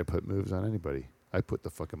try to put moves on anybody. I put the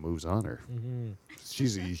fucking moves on her. Mm-hmm.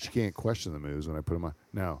 She can't question the moves when I put them on.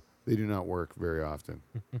 No, they do not work very often.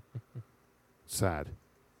 Sad.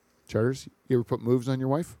 Charters, you ever put moves on your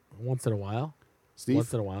wife? Once in a while. Steve?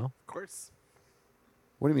 Once in a while. Of course.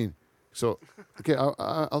 What do you mean? So, okay,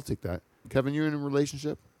 I'll take that. Kevin, you're in a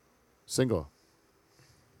relationship? Single?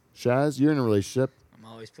 Shaz, you're in a relationship I'm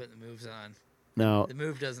always putting the moves on. now. The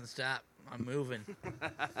move doesn't stop. I'm moving.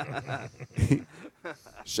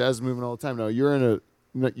 Shaz is moving all the time. Now you're in a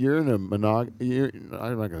monog.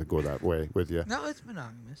 I'm not gonna go that way with you. No, it's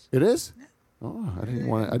monogamous. It is. Yeah. Oh, I didn't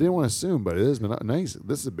want to assume, but it is nice.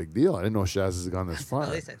 This is a big deal. I didn't know Shaz has gone this far.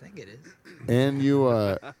 At least I think it is. And you,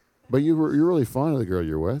 but you're really fond of the girl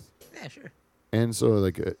you're with. Yeah, sure. And so,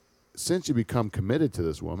 like, since you become committed to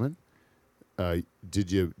this woman, do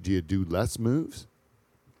you do less moves?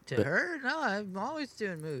 To her? No, I'm always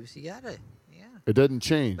doing moves. You gotta, yeah. It doesn't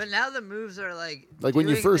change. But now the moves are like When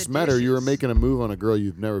you doing first the met her, you were dishes. making a move on a girl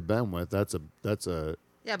you've never been with. That's a.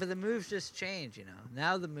 Yeah, but the moves just change, you know.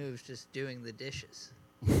 Now the move's just doing the dishes.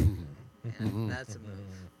 And that's a move.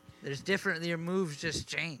 There's different. Your moves just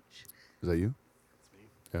change. Is that you?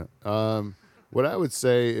 Yeah. What I would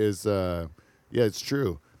say is, yeah, it's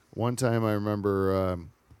true. One time I remember,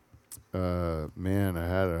 man,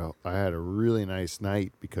 I had a really nice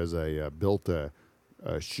night because I built a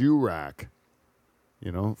shoe rack,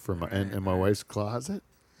 you know, in my wife's closet.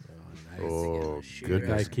 Nice. Oh, shoe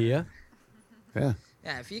goodness. rack. IKEA. Yeah.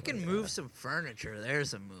 Yeah, if you can move some furniture,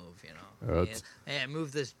 there's a move, you know. That's- Hey,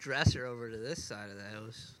 move this dresser over to this side of the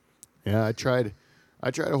house. Yeah, I tried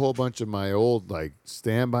a whole bunch of my old like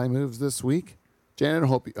standby moves this week. Janet, I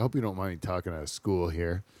hope you don't mind me talking out of school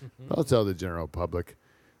here. I'll tell the general public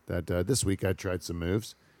that this week I tried some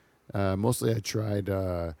moves. Mostly I tried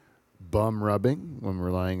bum rubbing when we're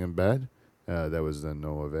lying in bed. That was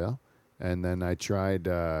no avail. And then I tried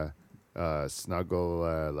snuggle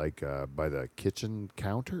by the kitchen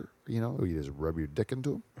counter. You know, you just rub your dick into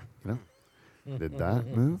them. You know, did that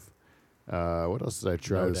move. What else did I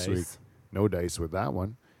try No this dice. week? No dice with that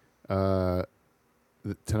one.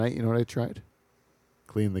 Tonight, you know what I tried?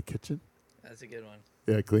 Clean the kitchen. That's a good one.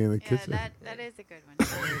 Yeah, clean the Yeah, kitchen. that is a good one.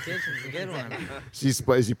 The kitchen's a good one.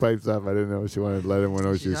 She pipes up. I didn't know she wanted to let everyone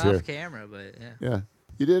know she She's was off here. camera, but yeah.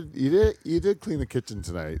 Yeah, you did clean the kitchen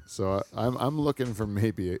tonight. So I'm looking for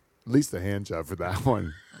maybe at least a hand job for that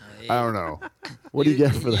one. I don't know. What do you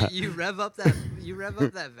get for that? You rev up that. You rev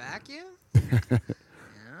up that vacuum. Yeah.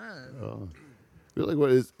 Oh. Really, what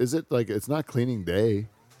is it like? It's not cleaning day.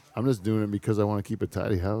 I'm just doing it because I want to keep a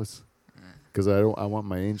tidy house. Because I want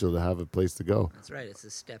my angel to have a place to go. That's right. It's a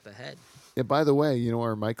step ahead. Yeah. By the way, you know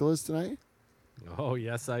where Michael is tonight? Oh,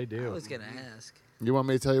 yes, I I do. was gonna ask. You want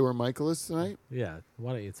me to tell you where Michael is tonight? Yeah.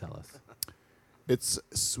 Why don't you tell us? It's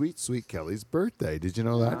Sweet Kelly's birthday. Did you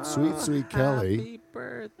know that? Sweet Kelly. Happy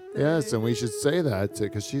birthday. Yes, and we should say that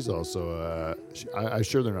because she's also. I'm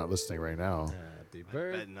sure they're not listening right now. Happy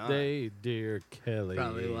bet not. birthday, dear Kelly.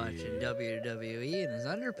 Probably watching WWE in his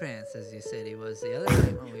underpants, as you said he was the other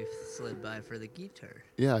night when we slid by for the guitar.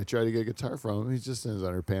 Yeah, I tried to get a guitar from him. He's just in his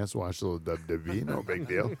underpants, watched a little WWE. No big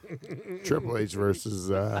deal. Triple H versus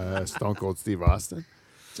Stone Cold Steve Austin.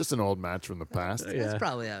 Just an old match from the past. Yeah. That's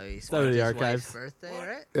probably how he of spent the his archives. wife's birthday,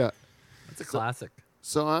 right? Yeah. It's a classic.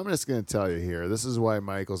 So I'm just going to tell you here. This is why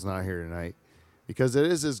Michael's not here tonight. Because it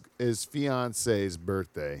is his fiance's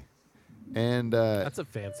birthday. And That's a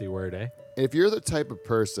fancy word, eh? if you're the type of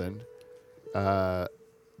person that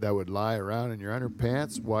would lie around in your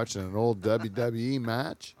underpants watching an old WWE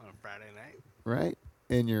match, On a Friday night. right?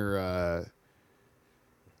 In your,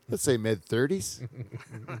 let's say, mid-30s,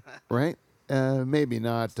 right? Maybe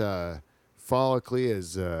not follically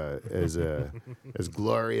as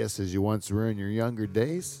glorious as you once were in your younger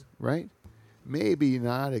days, right? Maybe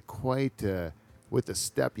not quite with the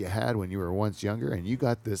step you had when you were once younger, and you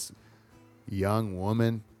got this young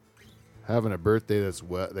woman having a birthday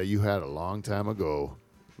that you had a long time ago,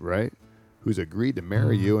 right? Who's agreed to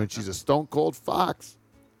marry you, and she's a stone cold fox.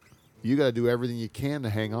 You got to do everything you can to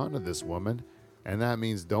hang on to this woman, and that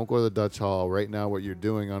means don't go to the Dutch Hall. Right now, what you're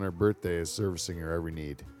doing on her birthday is servicing her every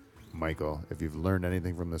need. Michael, if you've learned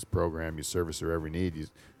anything from this program, you service her every need.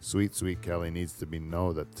 Sweet Kelly needs to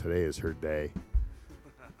know that today is her day.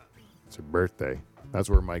 It's her birthday. That's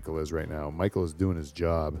where Michael is right now. Michael is doing his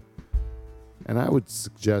job. And I would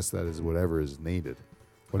suggest that is whatever is needed.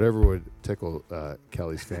 Whatever would tickle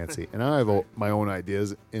Kelly's fancy. And I have my own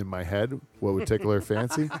ideas in my head what would tickle her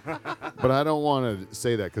fancy. But I don't want to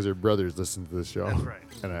say that because her brothers listen to the show. That's right.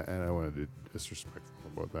 And I want to be disrespectful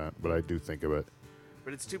about that. But I do think of it.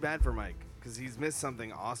 But it's too bad for Mike because he's missed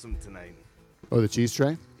something awesome tonight. Oh, the cheese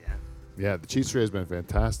tray? Yeah. Yeah, the cheese tray has been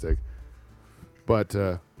fantastic. But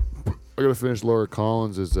I got to finish Laura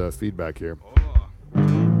Collins' feedback here. Oh.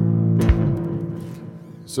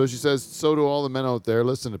 So she says, so do all the men out there.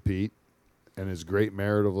 Listen to Pete and his great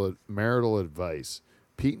marital advice.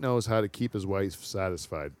 Pete knows how to keep his wife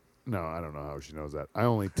satisfied. No, I don't know how she knows that. I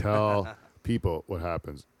only tell people what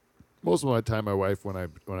happens. most of my time, my wife, when I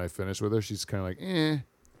finish with her, she's kind of like, it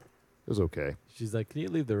was okay. She's like, can you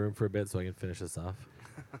leave the room for a bit so I can finish this off?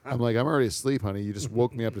 I'm like, I'm already asleep, honey. You just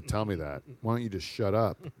woke me up to tell me that. Why don't you just shut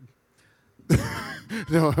up?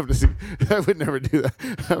 No, I would never do that.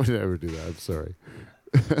 I would never do that. I'm sorry.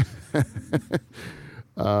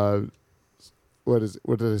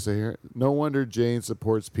 What did I say here? No wonder Jane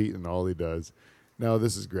supports Pete in all he does. Now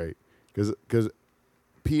this is great because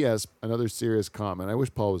P.S. another serious comment. I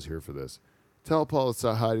wish Paul was here for this. Tell Paul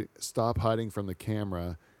to stop hiding from the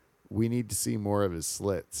camera. We need to see more of his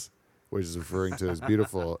slits, which is referring to his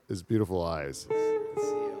beautiful eyes.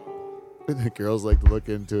 The girls like to look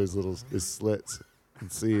into his slits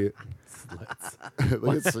and see it. Slits.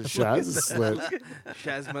 Look at Shaz's slit.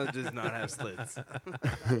 Shazma does not have slits.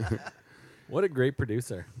 What a great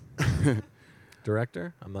producer.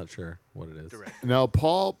 Director? I'm not sure what it is. Now,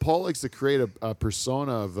 Paul likes to create a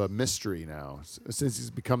persona of a mystery now. Since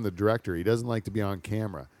he's become the director, he doesn't like to be on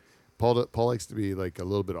camera. Paul likes to be like a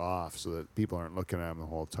little bit off so that people aren't looking at him the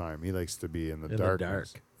whole time. He likes to be in the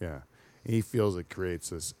darkness. Yeah. He feels it creates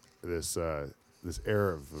this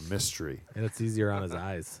air of a mystery. And it's easier on his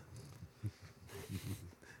eyes.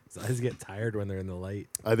 His eyes get tired when they're in the light.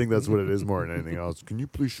 I think that's what it is more than anything else. Can you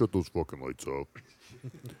please shut those fucking lights off?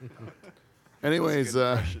 Anyways,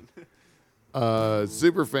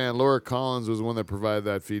 superfan Laura Collins was the one that provided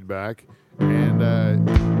that feedback. And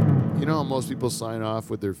you know how most people sign off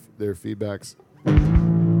with their feedbacks?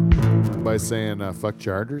 By saying, fuck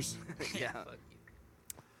Chargers? Yeah.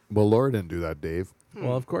 Well, Laura didn't do that, Dave.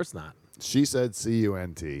 Well, of course not. She said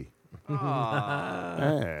C-U-N-T. Aw.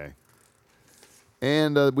 Hey.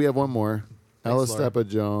 And we have one more. Ella Laura. Steppa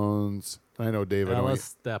Jones. I know, Dave. Ella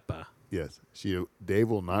Steppa. Yes. Dave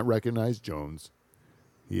will not recognize Jones.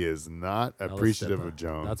 He is not Ella appreciative Steppa. of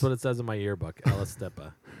Jones. That's what it says in my yearbook, Ella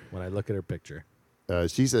Steppa, when I look at her picture.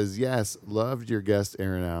 She says, yes, loved your guest,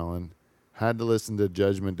 Aaron Allen. Had to listen to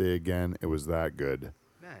Judgment Day again. It was that good.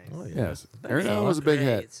 Nice. Oh, yeah. Yes. Thanks, Aaron Allen Ella. was a big Great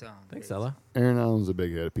hit. song, Thanks, great Ella. Aaron Allen's a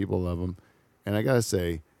big hit. People love him. And I got to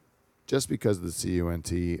say, just because of the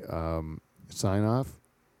C-U-N-T sign off,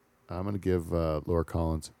 I'm going to give Laura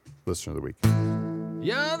Collins Listener of the Week.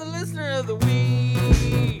 You're the listener of the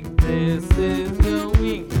week. This is your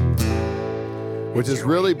week. Which is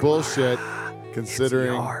really bullshit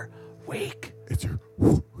considering... Week. It's your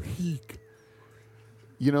week.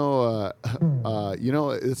 You know,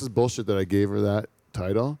 this is bullshit that I gave her that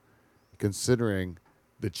title, considering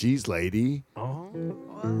the cheese lady. Oh.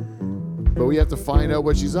 But we have to find out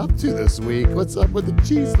what she's up to this week. What's up with the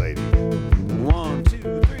cheese lady? 1,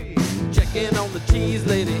 2, 3. Checking on the cheese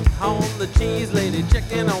lady, on the cheese lady,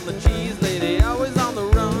 checking on the cheese lady, always on the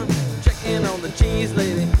run. Checking on the cheese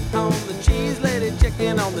lady, on the cheese lady,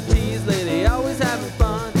 checking on the cheese lady, always having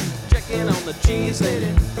fun. Checking on the cheese lady,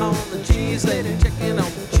 on the cheese lady, checking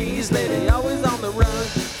on the cheese lady, always on the run.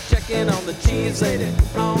 Checking on the cheese lady,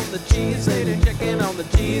 on the cheese lady, checking on the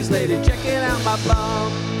cheese lady, checking out my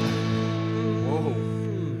bum.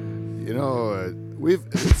 You know,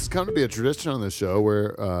 it's come to be a tradition on the show where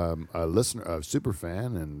a listener, a super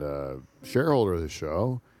fan and shareholder of the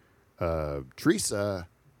show, Teresa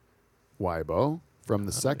Weibo from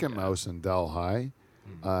the Second Mouse in Delhi,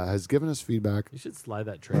 has given us feedback. You should slide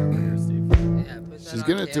that tray over here, Steve. Yeah, put that She's on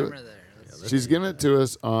giving it to- camera there. Let's She's see. given it to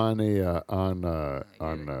us on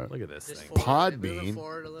Look at this Just thing. forward, move Podbean. it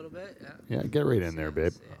forward a little bit. Yeah. Yeah, get right in there,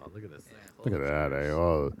 babe. Oh, look at this thing. Look at that.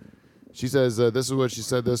 Oh. She says, this is what she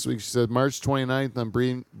said this week. She said, March 29th, I'm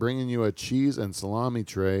bringing you a cheese and salami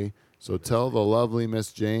tray. So tell the lovely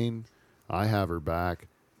Miss Jane I have her back.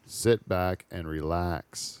 Sit back and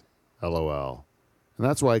relax. LOL. And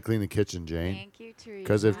that's why I clean the kitchen, Jane. Thank you, Teresa.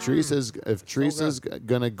 Because if Teresa's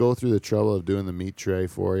going to go through the trouble of doing the meat tray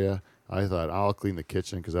for you, I thought I'll clean the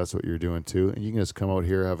kitchen because that's what you're doing too. And you can just come out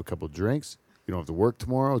here, have a couple drinks. You don't have to work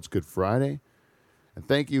tomorrow. It's Good Friday. And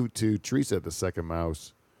thank you to Teresa at the Second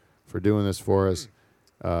Mouse for doing this for us.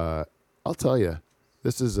 I'll tell you,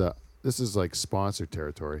 this is like sponsor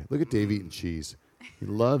territory. Look at Dave eating cheese. He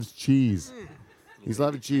loves cheese. He's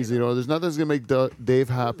loving cheese. You know, there's nothing that's gonna make Dave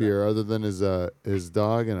happier other than his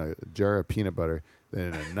dog and a jar of peanut butter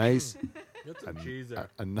than a nice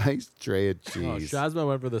a nice tray of Oh, cheese. Shazma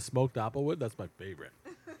went for the smoked applewood. That's my favorite.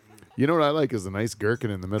 You know what I like is a nice gherkin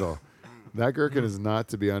in the middle. That gherkin is not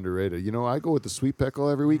to be underrated. You know, I go with the sweet pickle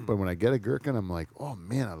every week, but when I get a gherkin, I'm like, oh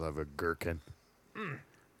man, I love a gherkin.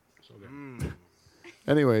 So good.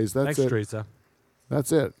 Anyways, that's Thanks, it. Teresa.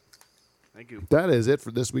 That's it. Thank you. That is it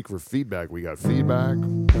for this week for feedback. We got feedback.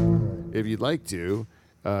 If you'd like to,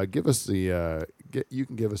 give us you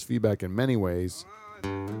can give us feedback in many ways.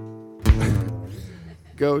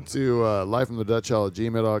 go to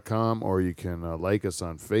livefromthedutchhall@gmail.com, or you can like us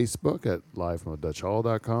on Facebook at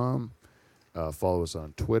livefromthedutchhall.com. Follow us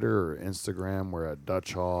on Twitter or Instagram. We're at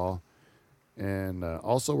Dutch Hall. And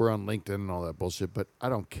also we're on LinkedIn and all that bullshit, but I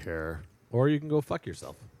don't care. Or you can go fuck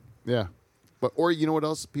yourself. Yeah. Or you know what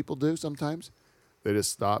else people do sometimes? They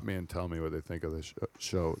just stop me and tell me what they think of the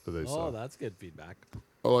show that they saw. Oh, that's good feedback.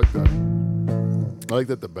 I like that. I like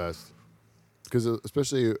that the best. Because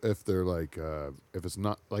especially if they're like, if it's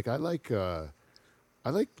not, like I like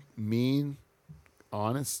mean,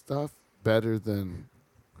 honest stuff better than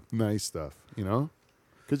nice stuff, you know?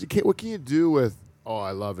 Because what can you do with, oh,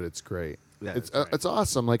 I love it, it's great. Yeah, It's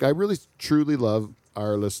awesome. Like I really truly love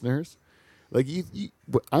our listeners. Like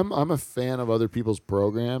I'm a fan of other people's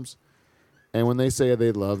programs, and when they say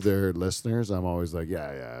they love their listeners, I'm always like,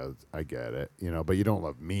 yeah, I get it, you know. But you don't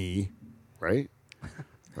love me, right?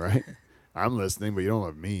 Right? I'm listening, but you don't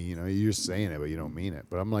love me. You know, you're just saying it, but you don't mean it.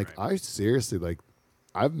 But I'm like, I seriously like.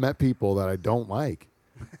 I've met people that I don't like,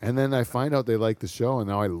 and then I find out they like the show, and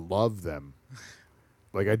now I love them.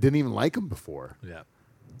 Like I didn't even like them before. Yeah.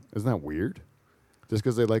 Isn't that weird? Just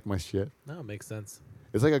because they like my shit. No, it makes sense.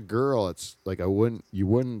 It's like a girl. It's like a girl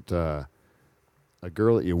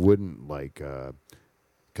that you wouldn't like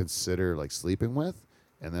consider like sleeping with,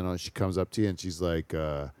 and then she comes up to you and she's like,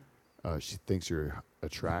 she thinks you're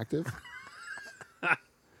attractive,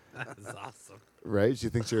 That is awesome. right? She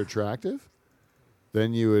thinks you're attractive.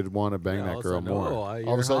 Then you would want to bang Yeah, that all of a girl sudden, more. oh, all of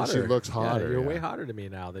you're a sudden, she hotter. looks hotter. Yeah, you're yeah. way hotter to me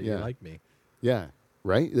now that you Yeah. like me. Yeah,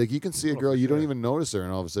 right. Like you can see a Oh, girl, for you don't sure. even notice her,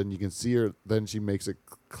 and all of a sudden you can see her. Then she makes it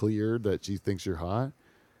clear that she thinks you're hot,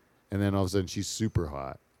 and then all of a sudden she's super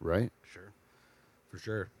hot, right? Sure. For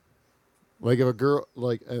sure. Like if a girl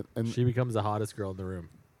like and She becomes the hottest girl in the room.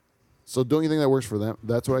 so don't you think that works for them?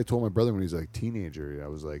 That's what I told my brother when he was like teenager. I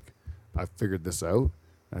was like, I figured this out.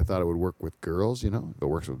 And I thought it would work with girls, you know. If it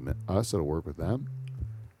works with us, it'll work with them.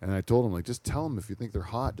 And I told him like, just tell them if you think they're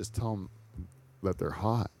hot, just tell them that they're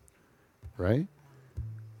hot, right?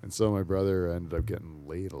 And so my brother ended up getting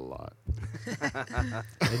laid a lot.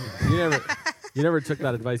 And you never took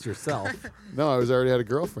that advice yourself. No, I already had a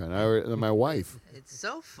girlfriend. My wife. It's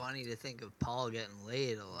so funny to think of Paul getting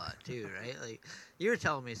laid a lot too, right? Like you were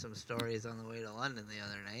telling me some stories on the way to London the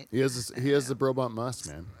other night. He has the bro bump must,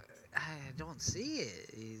 man. I don't see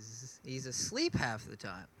it. He's asleep half the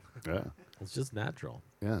time. Yeah, It's just natural.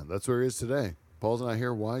 yeah, that's where he is today. Paul's not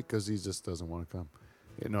here. Why? Because he just doesn't want to come.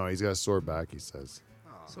 No, he's got a sore back. He says.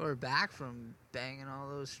 So we're back from banging all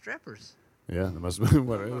those strippers. Yeah, that must have been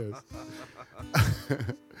what it is.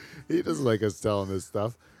 He doesn't like us telling this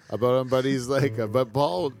stuff about him, but he's like, but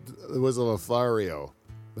Paul was a Lothario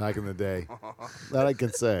back in the day. That I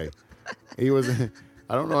can say. He was.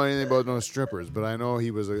 I don't know anything about no strippers, but I know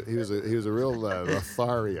he was a real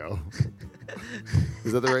Lothario.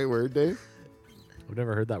 Is that the right word, Dave? I've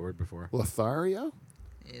never heard that word before. Lothario?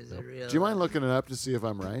 Is a real. Do you mind looking it up to see if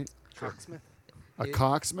I'm right? Cocksmith. A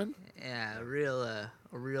coxman? Yeah, a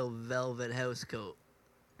real velvet house coat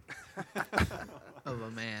of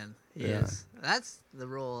a man. Yes, that's the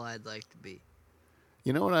role I'd like to be.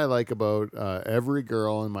 You know what I like about every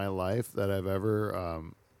girl in my life that I've ever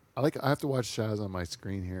I have to watch Shaz on my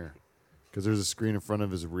screen here because there's a screen in front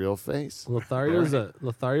of his real face.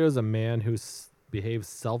 Lothario's a man who behaves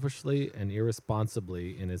selfishly and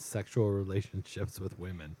irresponsibly in his sexual relationships with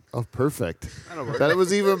women. Oh, perfect. That'll work. That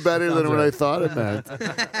was even better than Sounds what right. I thought it meant.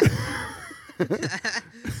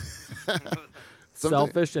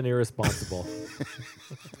 Selfish and irresponsible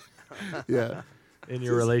Yeah. in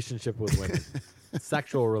your relationship with women.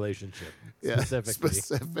 Sexual relationship, Yeah. specifically.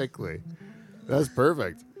 Specifically. That's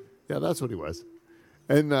perfect. Yeah, that's what he was.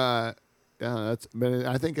 And I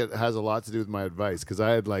think it has a lot to do with my advice because I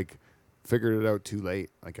had like figured it out too late.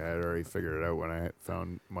 Like I had already figured it out when I had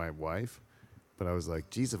found my wife. But I was like,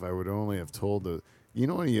 geez, if I would only have told when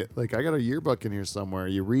you like I got a yearbook in here somewhere.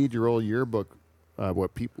 You read your old yearbook,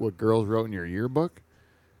 what girls wrote in your yearbook,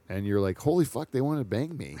 and you're like, holy fuck, they want to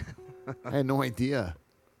bang me. I had no idea.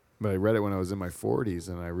 But I read it when I was in my 40s,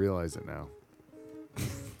 and I realize it now.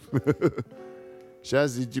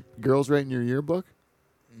 Shaz, did you girls write in your yearbook?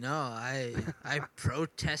 No, I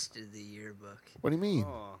protested the yearbook. What do you mean?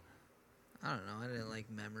 Oh. I don't know. I didn't like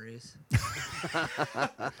memories.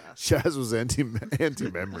 Shaz was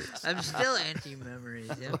anti-memories. I'm still anti-memories.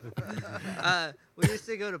 Yeah. We used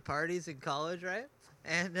to go to parties in college, right?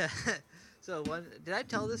 And so did I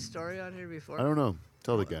tell this story on here before? I don't know.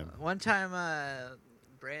 Tell it again. One time,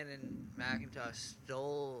 Brandon McIntosh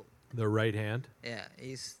stole The right hand. Yeah,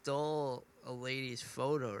 he stole a lady's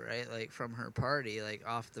photo, right? Like from her party, like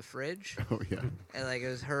off the fridge. Oh yeah. And like it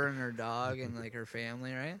was her and her dog and like her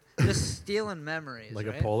family, right? Just stealing memories, Like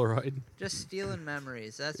right? a Polaroid. Just stealing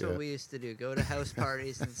memories. That's Yeah. what we used to do. Go to house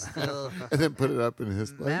parties and steal And then put it up in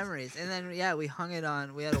his place. memories. And then yeah, we hung it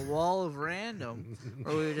on. We had a wall of random,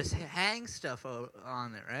 where we would just hang stuff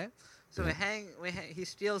on it, right? So he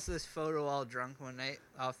steals this photo all drunk one night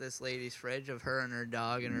off this lady's fridge of her and her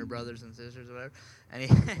dog and her brothers and sisters or whatever, and he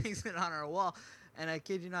hangs it on our wall. And I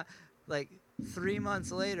kid you not, like 3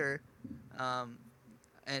 months later,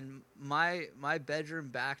 and my bedroom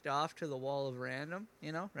backed off to the wall of random,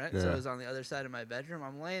 you know, right? So Yeah. it was on the other side of my bedroom.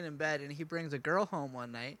 I'm laying in bed, and he brings a girl home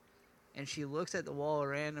one night, and she looks at the wall of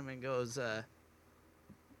random and goes,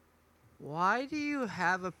 "Why do you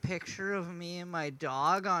have a picture of me and my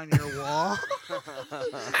dog on your wall?"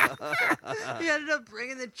 He ended up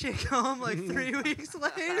bringing the chick home like 3 weeks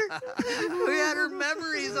later. We had her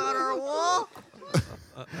memories on our wall.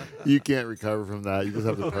 You can't recover from that. You just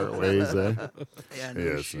have to part ways. Yeah, no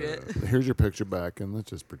Yes. shit. Here's your picture back, and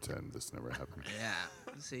let's just pretend this never happened. Yeah,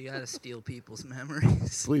 so you gotta steal people's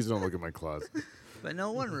memories. Please don't look at my closet. But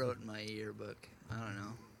no one wrote in my yearbook. I don't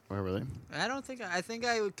know. Oh, really? I think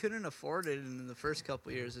I couldn't afford it in the first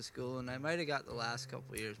couple years of school, and I might have got the last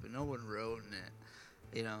couple years, but no one wrote in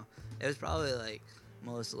it. You know, it was probably like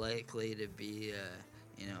most likely to be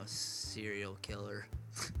serial killer.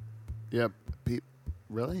 Yeah.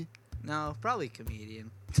 Really? No, probably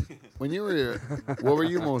comedian. When you were, what were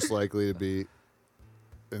you most likely to be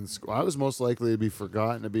in school? I was most likely to be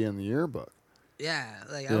forgotten to be in the yearbook. Yeah,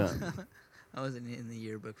 like Yeah. I wasn't in the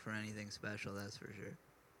yearbook for anything special, that's for sure.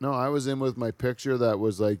 No, I was in with my picture that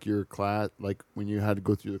was like your class, like when you had to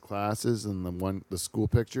go through the classes and the school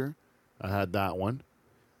picture. I had that one,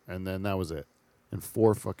 and then that was it. In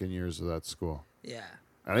 4 fucking years of that school. Yeah.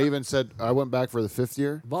 And I even said I went back for the 5th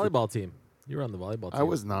year. Volleyball team. You were on the volleyball team. I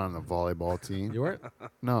was not on the volleyball team. You weren't?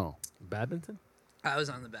 No. Badminton? I was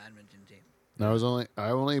on the badminton team. I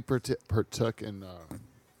only partook in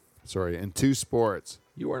in 2 sports.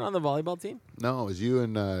 You weren't on the volleyball team? No, it was you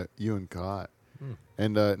and Cott.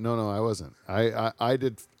 And no, I wasn't. I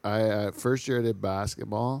did. First year I did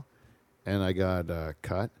basketball, and I got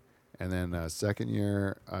cut. And then second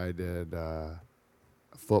year I did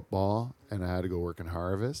football, and I had to go work in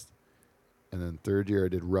harvest. And then third year I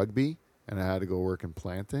did rugby, and I had to go work in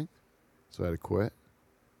planting, so I had to quit.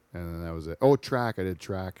 And then that was it. Oh, track! I did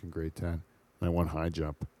track in grade 10, and I won high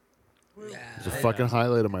jump. Yeah. It's a fucking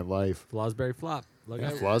highlight of my life. Flosberry flop. Look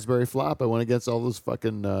out. Flosberry flop. I went against all those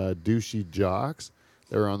fucking douchey jocks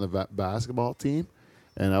that were on the basketball team,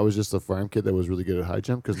 and I was just a farm kid that was really good at high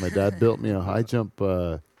jump because my dad built me a high jump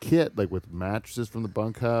kit, like with mattresses from the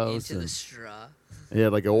bunkhouse. Into the straw. Yeah,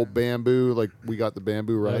 like an old bamboo. Like we got the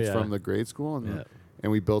bamboo rods yeah. from the grade school,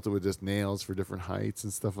 and we built it with just nails for different heights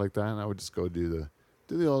and stuff like that. And I would just go do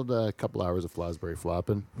the old couple hours of Flosberry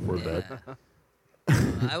flopping before bed.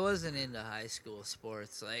 I wasn't into high school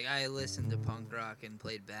sports. Like I listened to punk rock and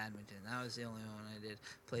played badminton. That was the only one I did.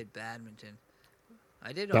 Played badminton.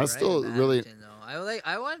 I did. That's all right still in really- badminton, though.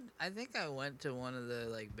 I think I went to one of the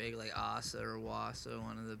like big like ASA or WASA,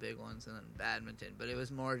 one of the big ones in badminton. But it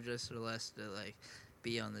was more just or less to like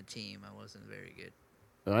be on the team. I wasn't very good.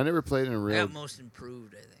 I never played in a I real. got most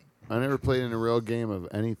improved, I think. I never played in a real game of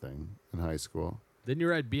anything in high school. Didn't you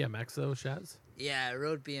ride BMX though, Shaz? Yeah, I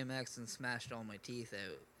rode BMX and smashed all my teeth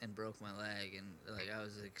out and broke my leg, and like I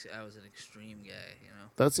was an extreme guy, you know.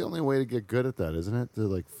 That's the only way to get good at that, isn't it? To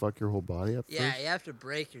like fuck your whole body up Yeah, first? you have to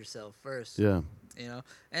break yourself first. Yeah. You know,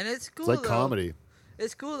 and it's cool. It's like though. comedy.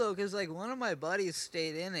 It's cool though, cause like one of my buddies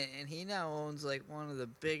stayed in it, and he now owns like one of the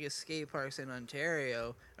biggest skate parks in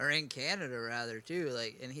Ontario, or in Canada rather too.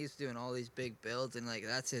 Like, and he's doing all these big builds, and like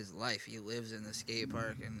that's his life. He lives in the skate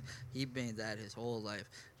park, and he made that his whole life,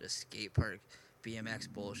 just skate park,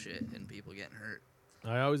 BMX bullshit, and people getting hurt.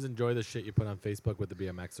 I always enjoy the shit you put on Facebook with the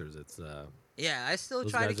BMXers. It's Yeah, I still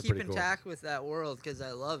Those try to guys are keep pretty cool. intact with that world because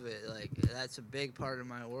I love it. Like that's a big part of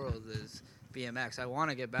my world is BMX. I want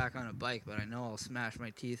to get back on a bike, but I know I'll smash my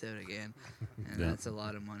teeth out again, and Yeah. that's a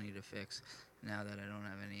lot of money to fix now that I don't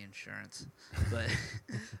have any insurance. But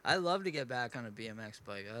I love to get back on a BMX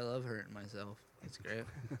bike. I love hurting myself. It's great.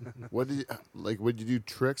 What did you like? Would you do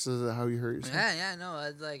tricks? Is that how you hurt yourself? Yeah, no,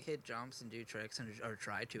 I'd like hit jumps and do tricks, or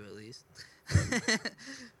try to at least.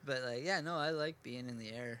 But like, yeah, no, I like being in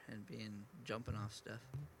the air and jumping off stuff.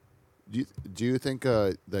 Do you think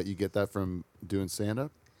that you get that from doing stand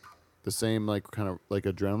up? The same like kind of like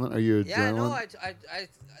adrenaline? Are you adrenaline? Yeah, no, I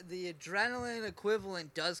the adrenaline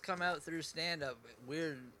equivalent does come out through stand up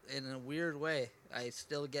in a weird way. I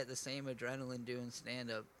still get the same adrenaline doing stand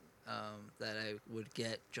up that I would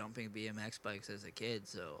get jumping BMX bikes as a kid.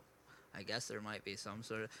 So I guess there might be some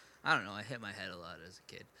sort of, I don't know. I hit my head a lot as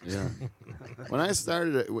a kid. Yeah. When I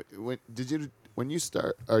started, when you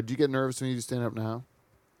start, or do you get nervous when you do stand up now?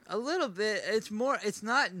 A little bit. It's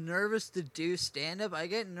not nervous to do stand up. I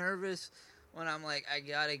get nervous when I'm like, I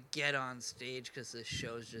gotta get on stage because this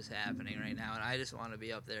show's just happening right now, and I just want to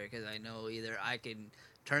be up there because I know either I can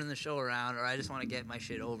turn the show around or I just want to get my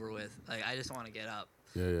shit over with. Like, I just want to get up.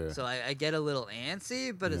 Yeah. So I get a little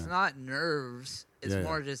antsy, but it's not nerves. It's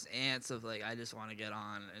more just ants of like, I just want to get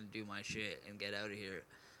on and do my shit and get out of here.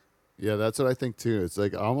 Yeah, that's what I think too. It's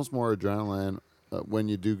like almost more adrenaline when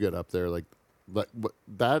you do get up there. Like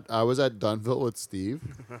that, I was at Dunnville with Steve,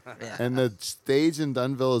 and the stage in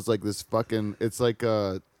Dunnville is like this fucking. It's like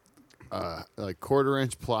a like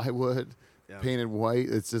 1/4-inch plywood, painted white.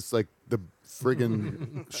 It's just like the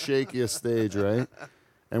friggin' shakiest stage, right?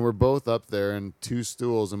 And we're both up there in 2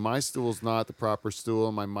 stools, and my stool's not the proper stool,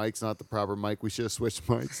 and my mic's not the proper mic. We should have switched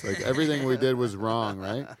mics. Like everything we did was wrong,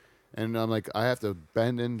 right? And I'm like, I have to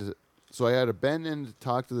bend into. So I had to bend in to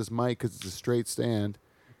talk to this mic because it's a straight stand,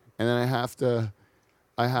 and then I have to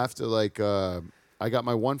like, I got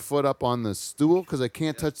my one foot up on the stool because I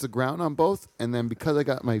can't touch the ground on both, and then because I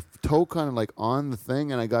got my toe kind of like on the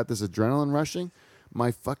thing, and I got this adrenaline rushing,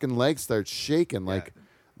 my fucking legs start shaking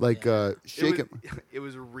shaking. It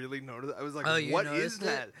was really noticeable. I was like, Oh, you what is noticed it?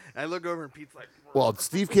 that? And I look over and Pete's like, Well,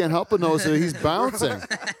 Steve can't help but notice that he's bouncing.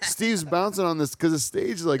 Steve's bouncing on this because the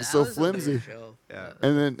stage is like That so was a weird flimsy. show. Yeah.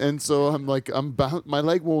 And so I'm like, my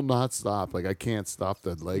leg will not stop. Like I can't stop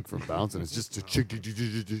the leg from bouncing. It's just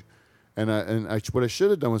what I should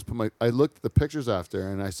have done was I looked at the pictures after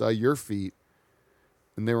and I saw your feet,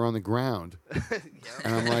 and they were on the ground,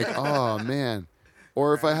 and I'm like, oh man.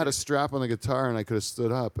 Or if I had a strap on the guitar and I could have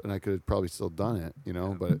stood up and I could have probably still done it,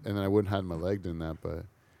 but and then I wouldn't have had my leg doing that, but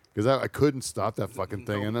because I couldn't stop that fucking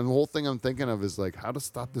thing, and then the whole thing I'm thinking of is like how to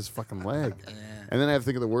stop this fucking leg, and then I have to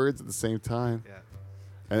think of the words at the same time,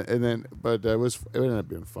 and then but it ended up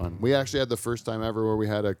being fun. We actually had the first time ever where we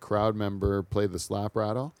had a crowd member play the slap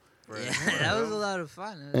rattle. Yeah, that was a lot of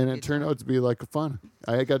fun. And it turned out to be like fun.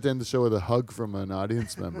 I got to end the show with a hug from an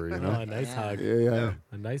audience member, Oh, a nice hug. Yeah.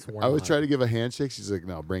 A nice warm I was hug. trying to give a handshake. She's like,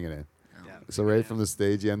 "No, bring it in." Yeah. So right from the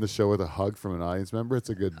stage, you end the show with a hug from an audience member. It's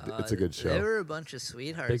a good show. There were a bunch of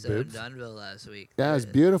sweethearts Big out in boobs? Dunnville last week. Yeah, it's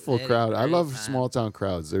beautiful They had a crowd. I great love time. small town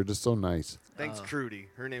crowds. They're just so nice. Thanks, Trudy.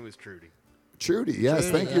 Her name was Trudy. Trudy, yes,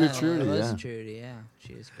 thank you to Trudy. It was Yeah, Trudy, yeah.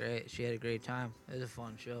 She was great. She had a great time. It was a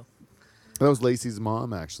fun show. that was Lacey's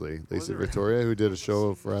mom actually, Was Lacey it? Victoria, who did a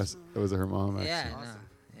show for us. It was her mom actually. Yeah, Awesome.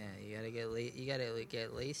 no. Yeah, you gotta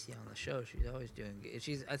get Lacey on the show. She's always doing good.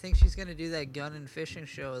 I think she's gonna do that gun and fishing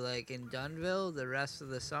show like in Dunnville the rest of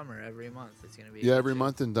the summer every month. It's gonna be a Yeah, good every show.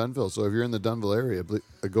 month in Dunnville. So if you're in the Dunnville area,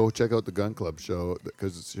 go check out the Gun Club show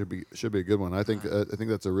because it should be a good one. I think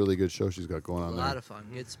that's a really good show she's got going A on lot there. of fun.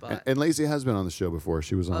 Good spot. And Lacey has been on the show before.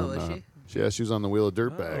 She was on. was she? She was on the Wheel of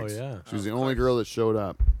Dirtbags. Oh, yeah. She was the Of only course. girl that showed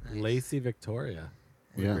up. Nice. Lacey Victoria.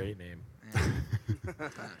 What Yeah. a great name. Yeah. No,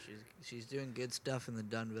 she's doing good stuff in the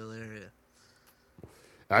Dunnville area.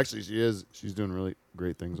 Actually, she is. She's doing really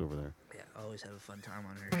great things over there. Yeah, always have a fun time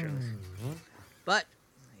on her shows. But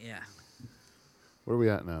yeah, Where are we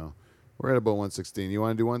at now? We're at about 116. You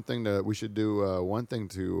want to do one thing we should do one thing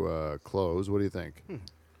to close. What do you think?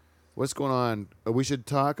 What's going on? We should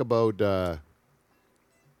talk about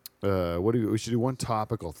we should do one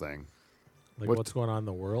topical thing. Like What- what's going on in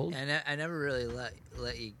the world? I never really let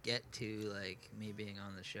you get to like me being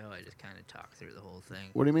on the show. I just kind of talk through the whole thing.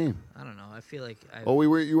 What do you mean? I don't know. I feel like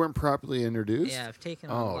You weren't properly introduced? yeah, I've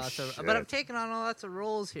taken on Oh, lots of, shit. but I've taken on lots of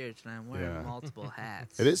roles here tonight. I'm wearing Yeah. multiple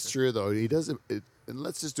hats. It is true though. He doesn't. And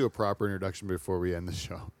let's just do a proper introduction before we end the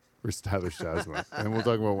show. We're Tyler Shazma, and we'll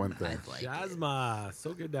talk about one thing. I'd like it. Shazma.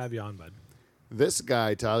 So good to have you on, bud. This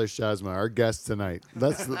guy, Tyler Shazma, our guest tonight.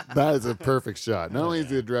 That is a perfect shot. Not only is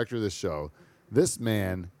he the director of the show, this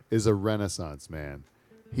man is a renaissance man.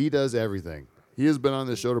 He does everything. He has been on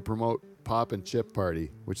the show to promote Pop and Chip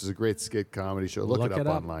Party, which is a great skit comedy show. Look it up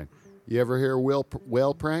online. You ever hear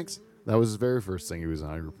whale pranks? That was his very first thing he was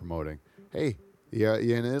on promoting. Hey, you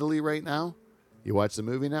in Italy right now? You watch the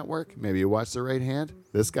Movie Network? Maybe you watch The Right Hand?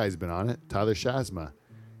 This guy's been on it. Tyler Shazma.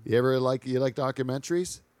 You like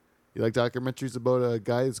documentaries? You like documentaries about a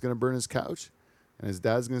guy that's going to burn his couch and his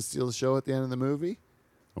dad's going to steal the show at the end of the movie?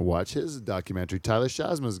 Watch his documentary. Tyler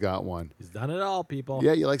Shazma's got one. He's done it all, people.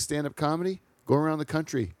 Yeah, you like stand-up comedy? Go around the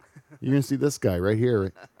country. You're going to see this guy right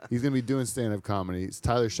here. He's going to be doing stand-up comedy. It's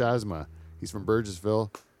Tyler Shazma. He's from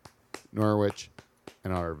Burgessville, Norwich,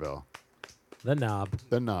 and Otterville. The knob.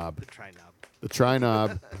 The knob. The tri-knob. The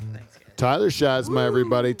tri-knob. Thanks, guys. Tyler Shazma,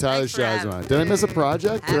 everybody. Tyler Thanks for having Shazma. me. Did I miss a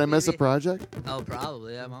project? Did I Happy miss to a be- project? Oh,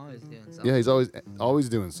 probably. I'm always doing something. Yeah, he's always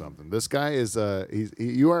doing something. This guy is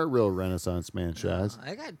you are a real Renaissance man, Shaz.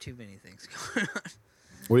 I got too many things going on.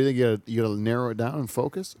 What do you think? You gotta narrow it down and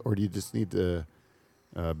focus, or do you just need to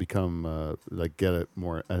become get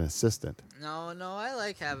an assistant? No, I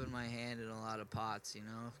like having my hand in a lot of pots,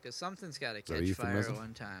 because something's got to that a catch fire euphemism?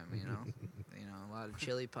 one time, a lot of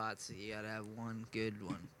chili pots. You got to have one good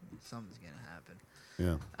one. Something's gonna happen.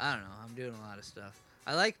 Yeah. I don't know. I'm doing a lot of stuff.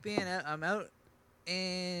 I like being out. I'm out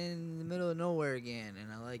in the middle of nowhere again,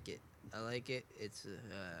 and I like it. It's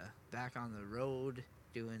back on the road,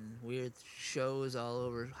 doing weird shows all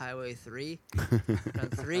over Highway 3. Done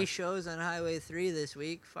 3 shows on Highway 3 this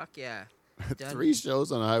week. Fuck yeah. 3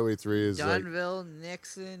 shows on Highway 3 is like, Dunville,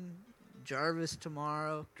 Nixon, Jarvis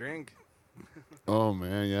tomorrow. Drink. oh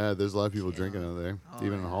man, yeah. There's a lot of people Yeah. drinking out there. Oh,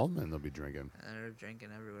 Even in yeah. Haldeman, they'll be drinking. They're drinking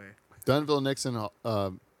everywhere. Dunville, Nixon,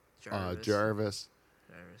 Jarvis. Jarvis.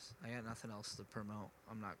 I got nothing else to promote.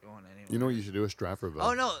 I'm not going anywhere. You know what you should do? Is Stratfordville.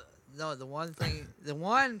 Oh no. The one thing, the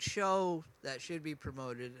one show that should be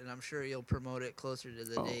promoted, and I'm sure you'll promote it closer to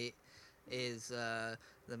the date, is the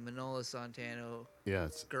Manola Santano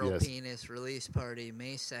Yes. Girl yes. Penis release party,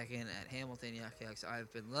 May 2nd at Hamilton Yuck Yucks.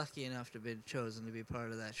 I've been lucky enough to be chosen to be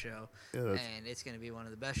part of that show, Yeah, that's, and it's going to be one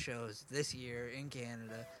of the best shows this year in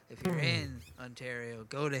Canada. If you're in Ontario,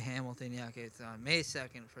 go to Hamilton Yuck Yucks on May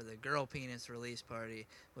 2nd for the Girl Penis release party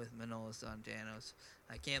with Manola Santanos.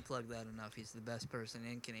 I can't plug that enough. He's the best person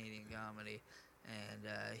in Canadian comedy, and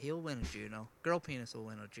he'll win a Juno. Girl Penis will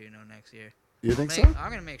win a Juno next year. you think so?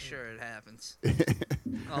 I'm gonna make sure it happens.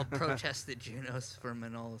 I'll protest the Junos for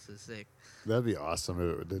Manolis' sake. That'd be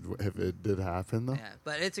awesome if it did happen, though. Yeah,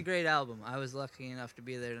 but it's a great album. I was lucky enough to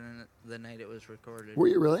be there the night it was recorded. Were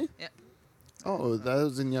you really? Yeah. Oh, that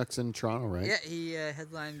was in Yucks in Toronto, right? Yeah, he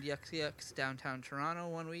headlined Yucks Yucks downtown Toronto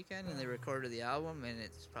one weekend, and they recorded the album, and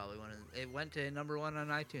it's probably it went to number 1 on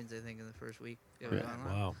iTunes, I think, in the first week it was Yeah.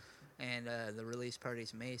 online. Wow. And the release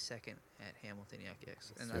party's May 2nd at Hamilton Yuck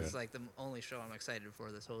Yucks, and that's like the only show I'm excited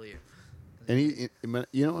for this whole year. And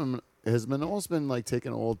has Manolis been like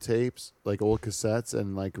taking old tapes, like old cassettes,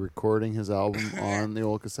 and like recording his album on the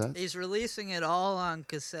old cassettes? He's releasing it all on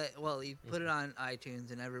cassette. Well, he put it on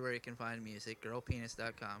iTunes and everywhere you can find music.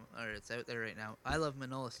 Girlpenis.com, or it's out there right now.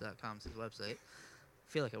 ILoveManolis.com is his website. I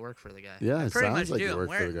feel like I work for the guy. Yeah, I it pretty sounds much like do. you I'm work for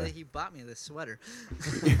wearing the guy. He bought me this sweater.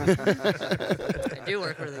 I do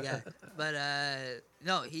work for the guy, but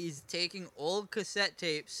no, he's taking old cassette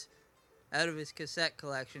tapes out of his cassette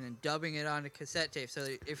collection and dubbing it onto cassette tape. So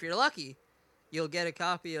if you're lucky, you'll get a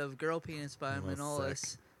copy of Girl Penis by Oh, Manolis.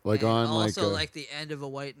 sick. Like and on also like like the end of a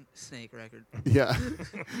White Snake record. yeah.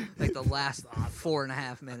 Like the last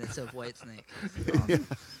 4.5 minutes of White Snake. Yeah.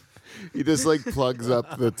 He just like plugs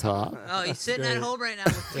up the top. Oh, he's sitting at home right now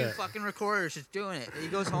with 2 fucking recorders just doing it. He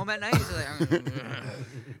goes home at night, he's like,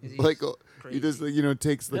 he's Like crazy. he just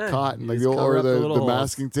takes the Yeah, cotton, you like just the cover up the little the holes.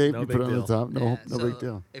 masking tape, No you big put it on the deal. top. No, Yeah, no so big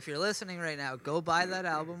deal. If you're listening right now, go buy that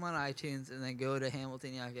album on iTunes and then go to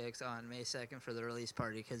Hamilton Yuck Yucks on May 2nd for the release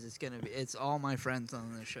party because it's all my friends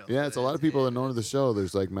on the show. Yeah, it's a lot of people that know the show.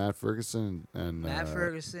 There's like Matt Ferguson and Matt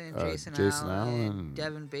Ferguson, Jason Jason Allen, Allen,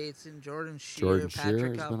 Devin Bateson, Jordan Shear, Jordan Shear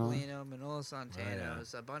Patrick has been on. Capolino, Manola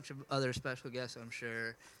Santanos, a bunch of other special guests, I'm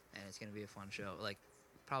sure, and it's going to be a fun show. Like,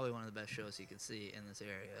 probably one of the best shows you can see in this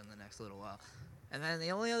area in the next little while. And then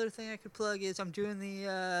the only other thing I could plug is I'm doing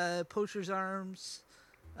the Poacher's Arms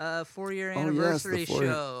 4-year Oh, yes, the anniversary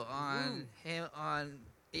 4-year. show on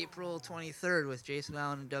April 23rd with Jason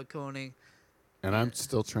Allen and Doug Koenig. And I'm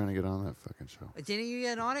still trying to get on that fucking show. Didn't you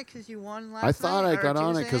get on it because you won last I thought night, I or got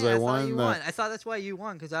on it Tuesday 'cause night? I thought won you the- won. I thought that's why you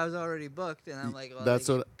won because I was already booked, and I'm like, well, That's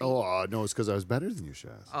they what. beat- Oh no, it's because I was better than you, Shaz.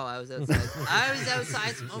 Oh, I was outside. I was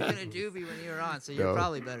outside smoking a doobie when you were on, so you're No.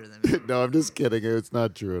 probably better than me. No, I'm just kidding. It's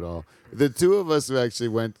not true at all. The two of us who actually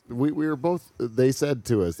went, we were both. They said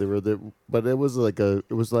to us they were the, but it was like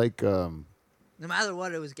No matter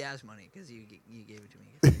what, it was gas money because you gave it to me.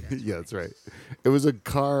 yeah, that's right. It was a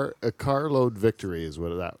carload victory is what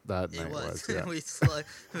that It night was. was. Yeah.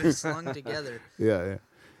 we slung together. Yeah,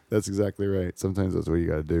 that's exactly right. Sometimes that's what you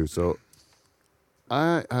got to do. So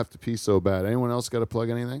I have to pee so bad. Anyone else got to plug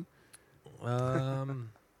anything?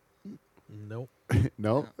 Nope.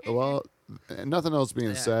 No. Well, nothing else being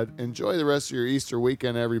Yeah. said. Enjoy the rest of your Easter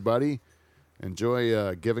weekend, everybody.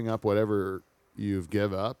 Enjoy giving up whatever you've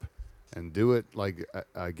give up, and do it like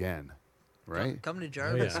again, right? Come to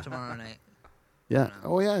Jarvis yeah. tomorrow night. Yeah.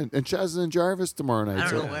 Oh yeah. And Chaz and Jarvis tomorrow night.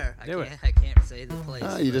 I don't so- know where. Do it. I can't say the place. You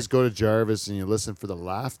but- just go to Jarvis and you listen for the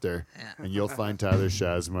laughter, Yeah. and you'll find Tyler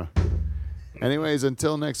Shazma. Anyways,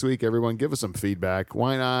 until next week, everyone, give us some feedback.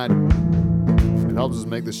 Why not? It helps us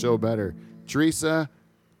make the show better. Teresa,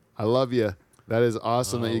 I love you. That is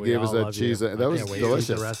awesome that you we gave us all that love cheese. you. That I was can't wait to eat the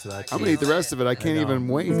delicious. rest of that I'm going to eat the rest of it. I can't know. even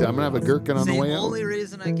wait. I'm going to have a gherkin on the way out. Only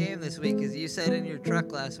reason I came this week is you said in your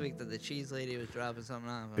truck last week that the cheese lady was dropping something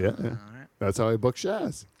off. Yeah. All right. That's how I booked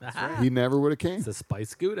Shaz. He never would have came. It's a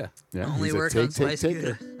spice Gouda. Yeah, Only he's a work take, on take, spice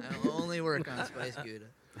taker. Gouda. I only work on spice Gouda.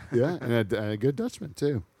 Yeah, and a good Dutchman,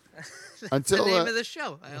 too. That's Until the name of the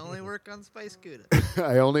show. I only work on spice Gouda.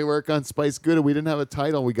 I only work on Spice Gouda. We didn't have a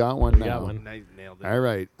title. We got one We now. got one. Nailed it. All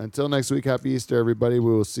right. Until next week, happy Easter, everybody.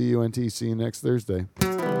 We will see you, NT. See you next Thursday.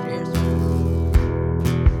 Cheers.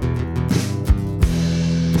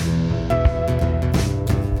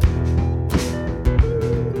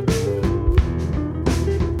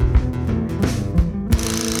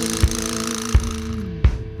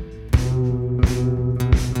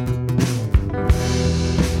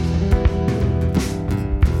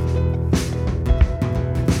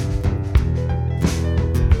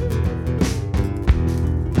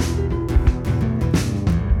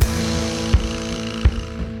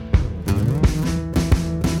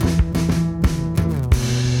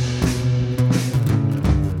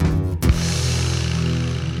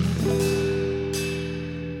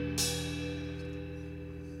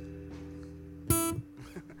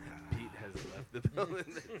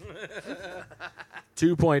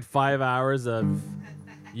 2.5 hours of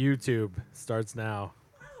YouTube starts now.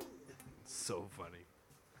 So funny.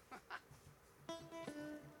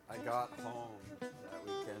 I got home that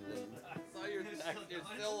weekend and I saw your text. You're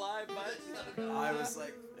still live, bud. I was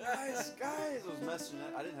like, guys, I was messaging.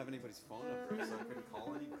 I didn't have anybody's phone number, so I couldn't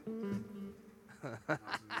call anybody. I was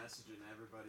messaging everybody.